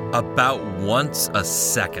about once a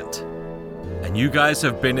second. And you guys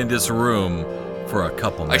have been in this room for a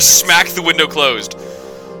couple minutes. I smack the window closed.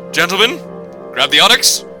 Gentlemen, grab the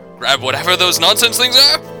onyx. Grab whatever those nonsense things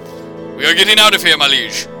are. We are getting out of here, my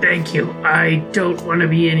liege. Thank you. I don't want to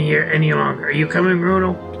be in here any longer. Are you coming,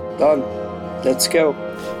 Bruno? Done. Let's go.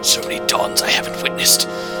 So many dawns I haven't witnessed.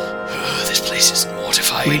 This place is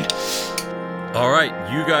mortifying. All right,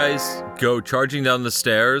 you guys go charging down the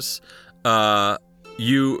stairs.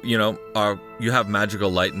 You have magical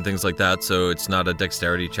light and things like that, so it's not a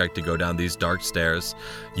dexterity check to go down these dark stairs.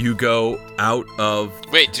 You go out of...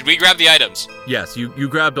 Wait, did we grab the items? Yes, you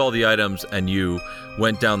grabbed all the items and you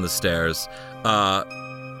went down the stairs. I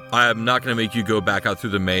am not going to make you go back out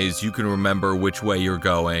through the maze. You can remember which way you're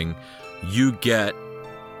going. You get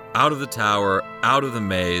out of the tower, out of the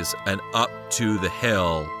maze, and up to the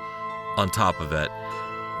hill on top of it.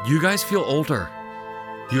 You guys feel older.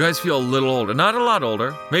 You guys feel a little older. Not a lot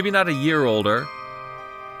older. Maybe not a year older.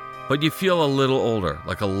 But you feel a little older.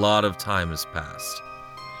 Like a lot of time has passed.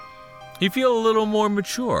 You feel a little more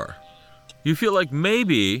mature. You feel like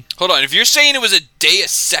maybe... Hold on, if you're saying it was a day a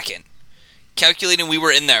second, calculating we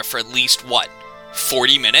were in there for at least,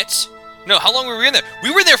 40 minutes? No, how long were we in there?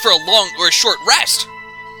 We were there for a short rest.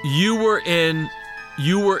 You were in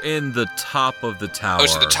the top of the tower. Oh,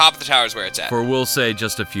 so the top of the tower is where it's at. For, we'll say,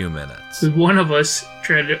 just a few minutes. Could one of us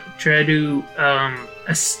try to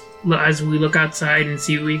as we look outside and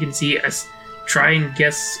see what we can see, us try and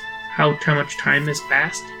guess how much time has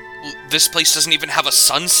passed? This place doesn't even have a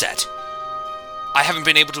sunset. I haven't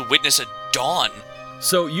been able to witness a dawn.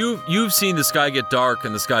 So you've seen the sky get dark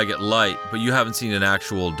and the sky get light, but you haven't seen an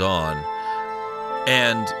actual dawn.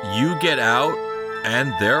 And you get out,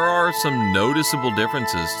 and there are some noticeable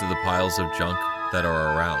differences to the piles of junk that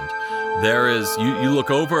are around. There is, you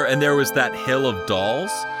look over, and there was that hill of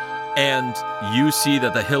dolls, and you see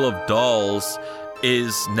that the hill of dolls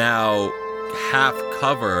is now half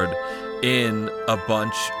covered in a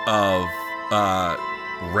bunch of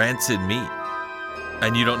rancid meat.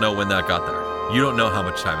 And you don't know when that got there. You don't know how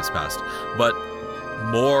much time has passed. But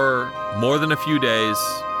more than a few days,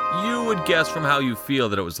 you would guess from how you feel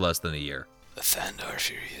that it was less than a year. The Thandar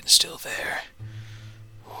Furion's still there.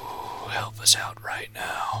 Ooh, help us out right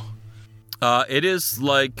now. It is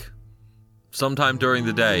like sometime during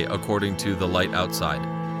the day, according to the light outside.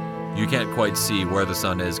 You can't quite see where the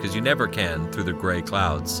sun is, because you never can through the gray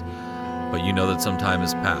clouds. But you know that some time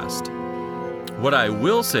has passed. What I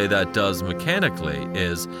will say that does mechanically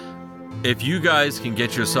is, if you guys can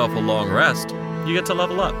get yourself a long rest, you get to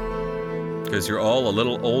level up. Because you're all a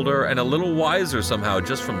little older and a little wiser somehow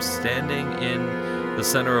just from standing in the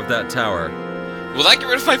center of that tower. Will that get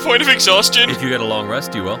rid of my point of exhaustion? If you get a long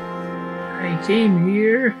rest, you will. I came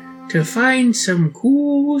here to find some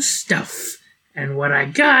cool stuff, and what I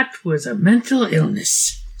got was a mental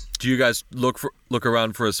illness. Do you guys look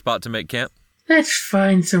around for a spot to make camp? Let's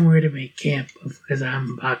find somewhere to make camp, because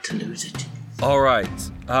I'm about to lose it. All right.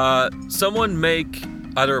 Someone make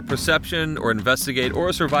either a perception or investigate or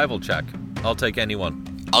a survival check. I'll take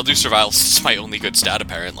anyone. I'll do survival. It's my only good stat,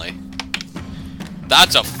 apparently.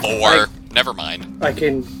 That's a 4. Never mind. I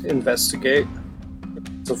can investigate.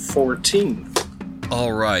 It's a 14.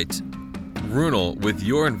 All right. Runel, with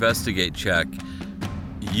your investigate check,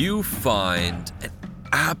 you find an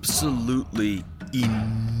absolutely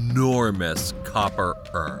enormous copper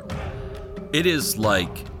urn. It is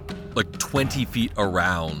like 20 feet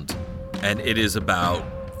around, and it is about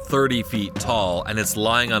 30 feet tall, and it's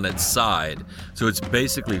lying on its side, so it's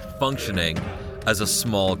basically functioning as a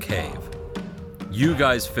small cave. You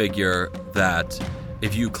guys figure that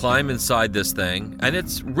if you climb inside this thing, and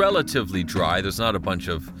it's relatively dry, there's not a bunch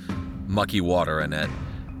of mucky water in it,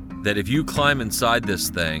 that if you climb inside this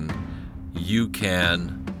thing, you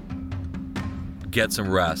can get some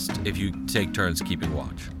rest if you take turns keeping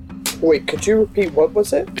watch. Wait, could you repeat, what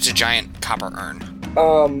was it? It's a giant copper urn.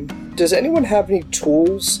 Does anyone have any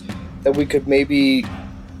tools that we could maybe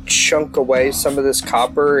chunk away some of this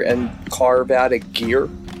copper and carve out a gear?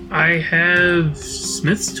 I have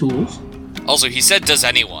smith's tools. Also, he said, does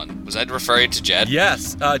anyone? Was that referring to Jed?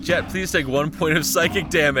 Yes. Jet, please take 1 point of psychic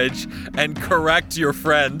damage and correct your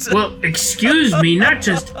friend. Well, excuse me, not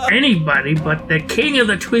just anybody, but the King of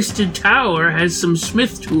the Twisted Tower has some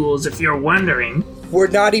smith tools, if you're wondering. We're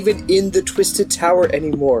not even in the Twisted Tower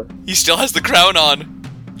anymore. He still has the crown on.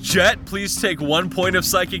 Jet, please take 1 point of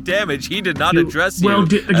psychic damage. He did not address you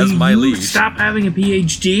as my liege. Do you stop having a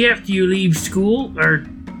PhD after you leave school? Or,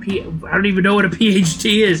 I don't even know what a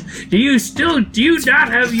PhD is. Do you not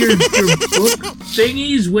have your book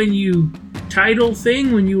thingies when you title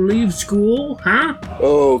thing when you leave school, huh?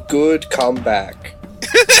 Oh, good comeback.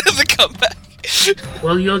 The comeback.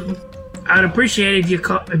 Well, I'd appreciate it if you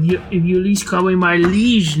at least call me my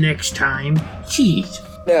liege next time. Jeez.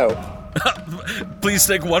 No. Please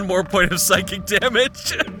take one more point of psychic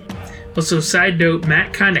damage. Also, side note,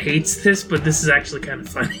 Matt kind of hates this, but this is actually kind of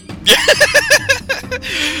funny.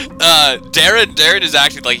 Darren is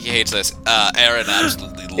acting like he hates this. Aaron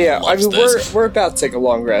absolutely loves this. We're about to take a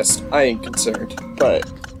long rest. I ain't concerned, but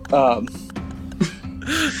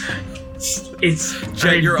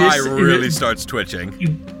Jet, your eye really starts twitching.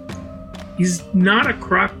 He's not a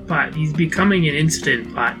crock pot. He's becoming an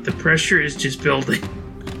instant pot. The pressure is just building.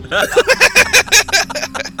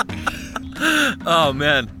 Oh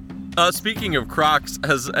man. Speaking of crocs,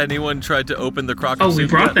 has anyone tried to open the croc? Oh, we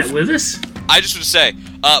brought that with us? I just want to say,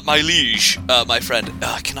 my liege, my friend,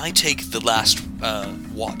 can I take the last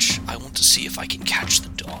watch? I want to see if I can catch the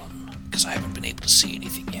dawn, because I haven't been able to see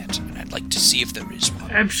anything yet, and I'd like to see if there is one.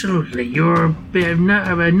 Absolutely. You've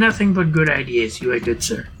nothing but good ideas, you are good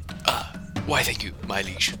sir. Why, thank you, my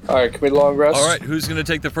liege. alright, can we long rest? Alright, who's gonna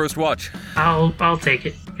take the first watch? I'll take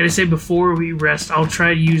it. Gotta say, before we rest, I'll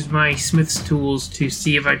try to use my smith's tools to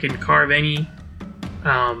see if I can carve any,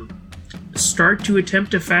 start to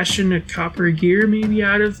attempt to fashion a copper gear maybe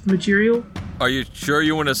out of material. Are you sure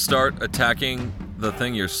you want to start attacking the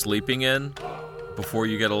thing you're sleeping in before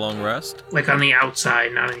you get a long rest? Like on the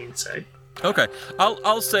outside, not on the inside. Okay,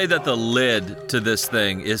 I'll say that the lid to this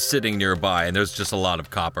thing is sitting nearby, and there's just a lot of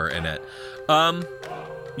copper in it.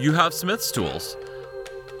 You have smith's tools.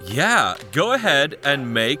 Yeah, go ahead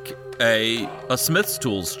and make a smith's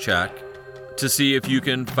tools check to see if you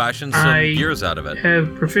can fashion some gears out of it. I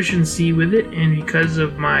have proficiency with it, and because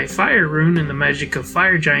of my fire rune and the magic of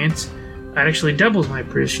fire giants, that actually doubles my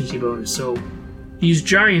proficiency bonus. So these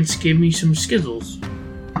giants gave me some skizzles.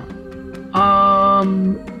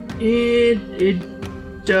 It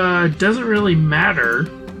doesn't really matter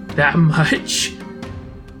that much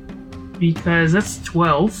because that's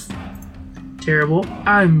 12. Terrible.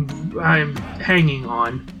 I'm hanging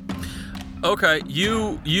on. Okay,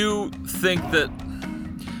 you think that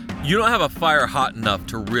you don't have a fire hot enough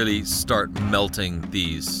to really start melting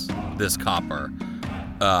this copper.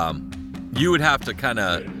 You would have to kind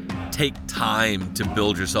of take time to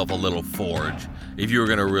build yourself a little forge if you were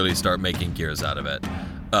going to really start making gears out of it.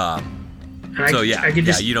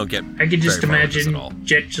 You don't get. I could just imagine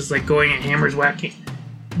Jet just like going at hammers whacking,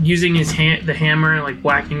 using his the hammer, like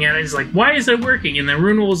whacking at it. He's like, "Why is it working?" And then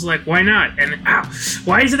Runel's like, "Why not?" And then, "Ow!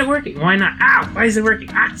 Why isn't it working? Why not? Ow! Why is it working?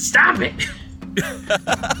 Ah! Stop it!"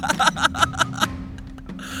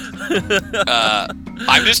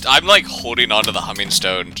 I'm like holding onto the humming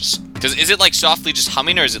stone, just because is it like softly just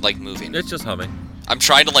humming or is it like moving? It's just humming. I'm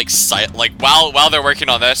trying to like while they're working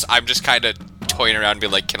on this, I'm just kind of toying around and be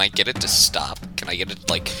like, can I get it to stop? Can I get it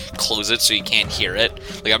to like close it so you can't hear it?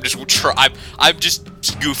 Like I'm just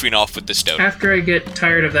goofing off with the stone. After I get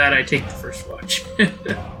tired of that, I take the first watch.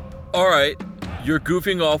 All right, you're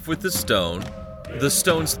goofing off with the stone. The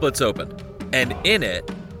stone splits open, and in it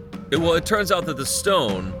turns out that the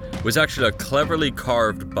stone was actually a cleverly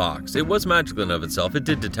carved box. It was magical in of itself. It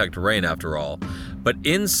did detect rain after all. But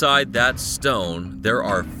inside that stone, there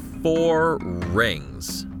are 4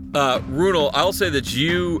 rings. Runel, I'll say that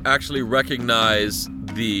you actually recognize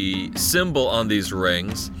the symbol on these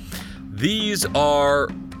rings. These are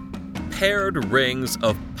paired rings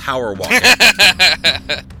of power walking.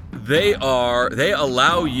 They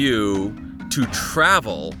allow you to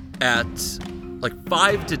travel at like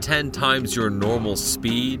 5 to 10 times your normal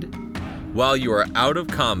speed while you are out of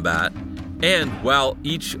combat and while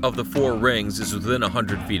each of the 4 rings is within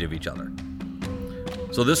 100 feet of each other.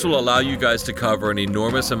 So this will allow you guys to cover an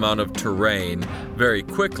enormous amount of terrain very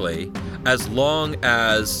quickly as long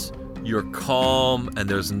as you're calm and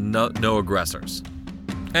there's no aggressors.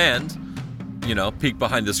 And, peek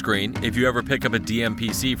behind the screen. If you ever pick up a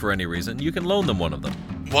DMPC for any reason, you can loan them one of them.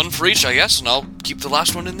 One for each, I guess, and I'll keep the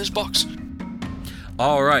last one in this box.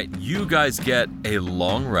 All right, you guys get a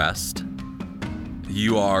long rest.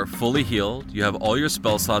 You are fully healed. You have all your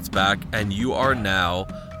spell slots back, and you are now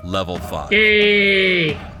level 5.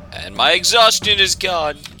 Yay! And my exhaustion is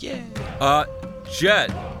gone. Yay!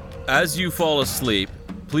 Jet, as you fall asleep,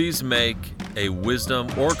 please make a wisdom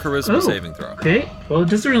or charisma saving throw. Okay. Well, it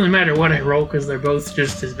doesn't really matter what I roll because they're both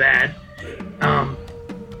just as bad. But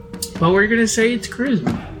we're gonna say it's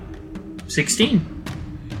charisma. 16.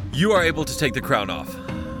 You are able to take the crown off.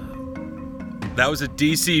 That was a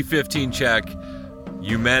DC 15 check.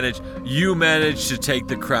 You manage to take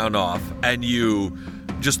the crown off, and you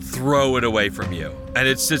just throw it away from you. And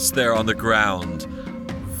it sits there on the ground,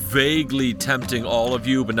 vaguely tempting all of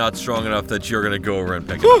you, but not strong enough that you're going to go over and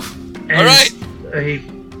pick it up. All right.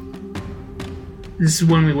 This is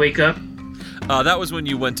when we wake up? That was when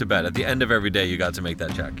you went to bed. At the end of every day, you got to make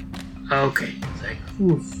that check. Okay. It's like,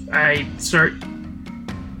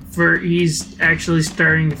 he's actually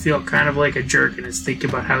starting to feel kind of like a jerk and is thinking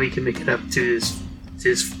about how he can make it up to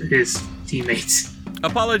his teammates.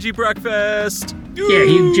 Apology breakfast! Yeah,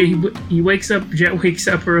 he wakes up, Jet wakes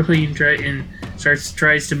up early and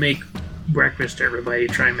tries to make breakfast to everybody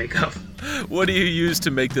to try and make up. What do you use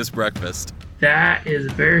to make this breakfast? That is a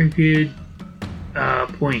very good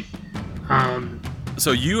point.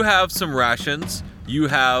 So you have some rations, you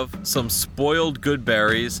have some spoiled good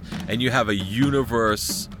berries, and you have a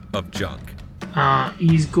universe of junk.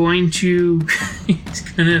 He's gonna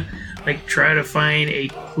try to find a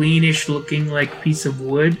cleanish looking piece of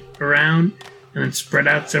wood around, and then spread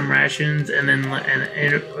out some rations, and then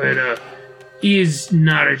he is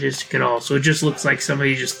not artistic at all, so it just looks like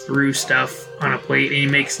somebody just threw stuff on a plate, and he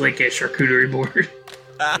makes a charcuterie board.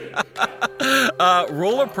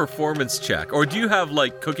 Roll a performance check, or do you have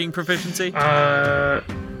cooking proficiency? I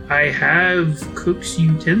have cook's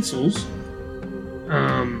utensils.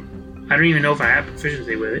 I don't even know if I have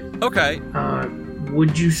proficiency with it. Okay.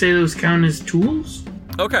 Would you say those count as tools?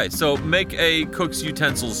 Okay, so make a cook's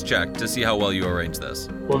utensils check to see how well you arrange this.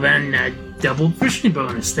 Well then, double proficiency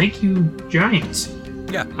bonus. Thank you, Giants.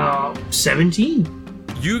 Yeah. 17.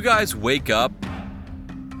 You guys wake up,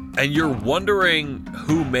 and you're wondering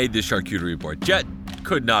who made the charcuterie board. Jet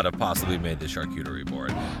could not have possibly made the charcuterie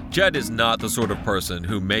board. Jet is not the sort of person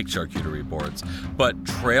who makes charcuterie boards, but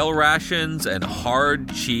trail rations and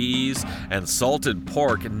hard cheese and salted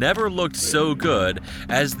pork never looked so good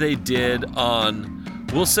as they did on,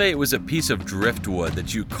 we'll say it was a piece of driftwood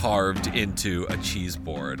that you carved into a cheese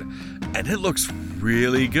board. And it looks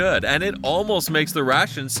really good, and it almost makes the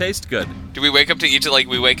rations taste good. Do we wake up to each,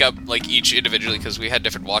 we wake up, each individually, because we had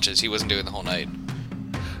different watches. He wasn't doing the whole night.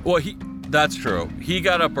 Well, that's true. He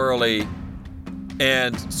got up early,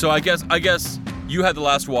 and so I guess you had the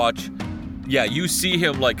last watch. Yeah, you see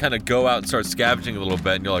him, kind of go out and start scavenging a little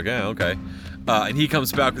bit, and you're like, yeah, okay. And he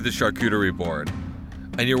comes back with the charcuterie board,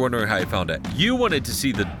 and you're wondering how he found it. You wanted to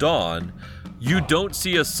see the dawn. You don't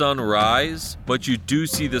see a sunrise, but you do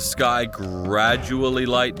see the sky gradually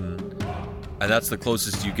lighten, and that's the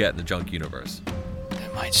closest you get in the junk universe.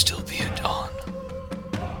 There might still be a dawn.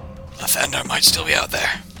 Lathander might still be out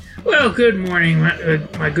there. Well, good morning,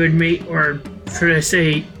 my good mate, or should I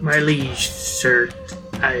say, my liege, sir.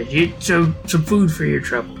 Get some food for your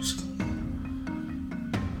troubles.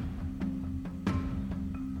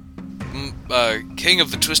 King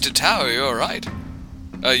of the Twisted Tower, you alright?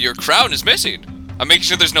 Your crown is missing. I'm making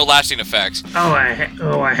sure there's no lasting effects. A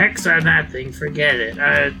hex on that thing. Forget it.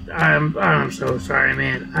 I'm so sorry,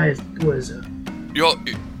 man. I was.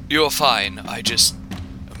 You're fine.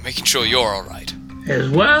 I'm making sure you're alright.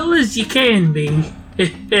 As well as you can be.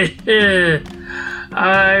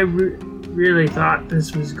 I really thought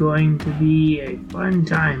this was going to be a fun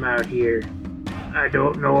time out here. I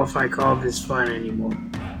don't know if I call this fun anymore.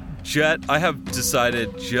 Jet, I have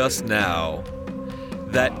decided just now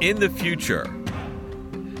that in the future,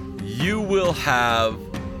 you will have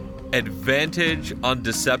advantage on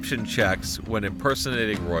deception checks when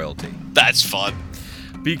impersonating royalty. That's fun.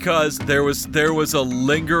 Because there was a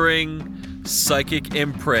lingering psychic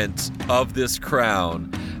imprint of this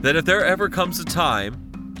crown that if there ever comes a time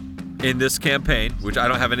in this campaign, which I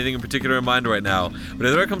don't have anything in particular in mind right now, but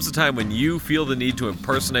if there comes a time when you feel the need to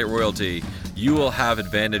impersonate royalty, you will have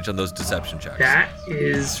advantage on those deception checks. That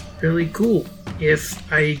is really cool. If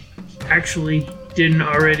I actually didn't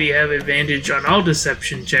already have advantage on all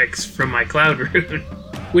deception checks from my cloud rune,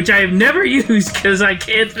 which I have never used because I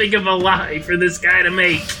can't think of a lie for this guy to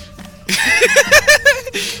make.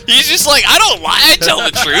 He's just I don't lie, I tell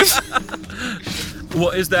the truth. Well,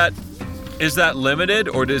 is that limited,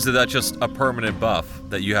 or is that just a permanent buff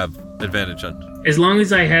that you have advantage on? As long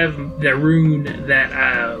as I have the rune that,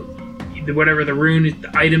 whatever the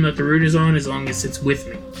item that the rune is on, as long as it's with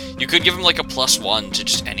me. You could give him a +1 to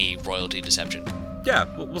just any royalty deception. Yeah,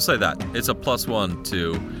 we'll say that. It's a +1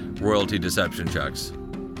 to royalty deception checks.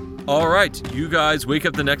 All right, you guys wake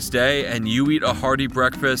up the next day and you eat a hearty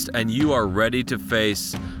breakfast and you are ready to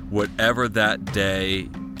face whatever that day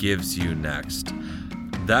gives you next.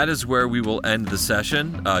 That is where we will end the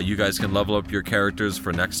session. You guys can level up your characters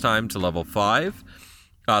for next time to level 5.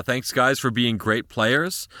 Thanks, guys, for being great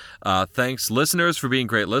players. Thanks, listeners, for being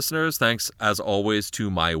great listeners. Thanks, as always,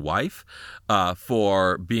 to my wife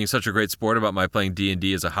for being such a great sport about my playing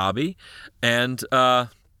D&D as a hobby. And,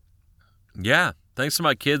 yeah, Thanks to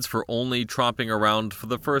my kids for only tromping around for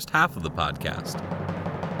the first half of the podcast.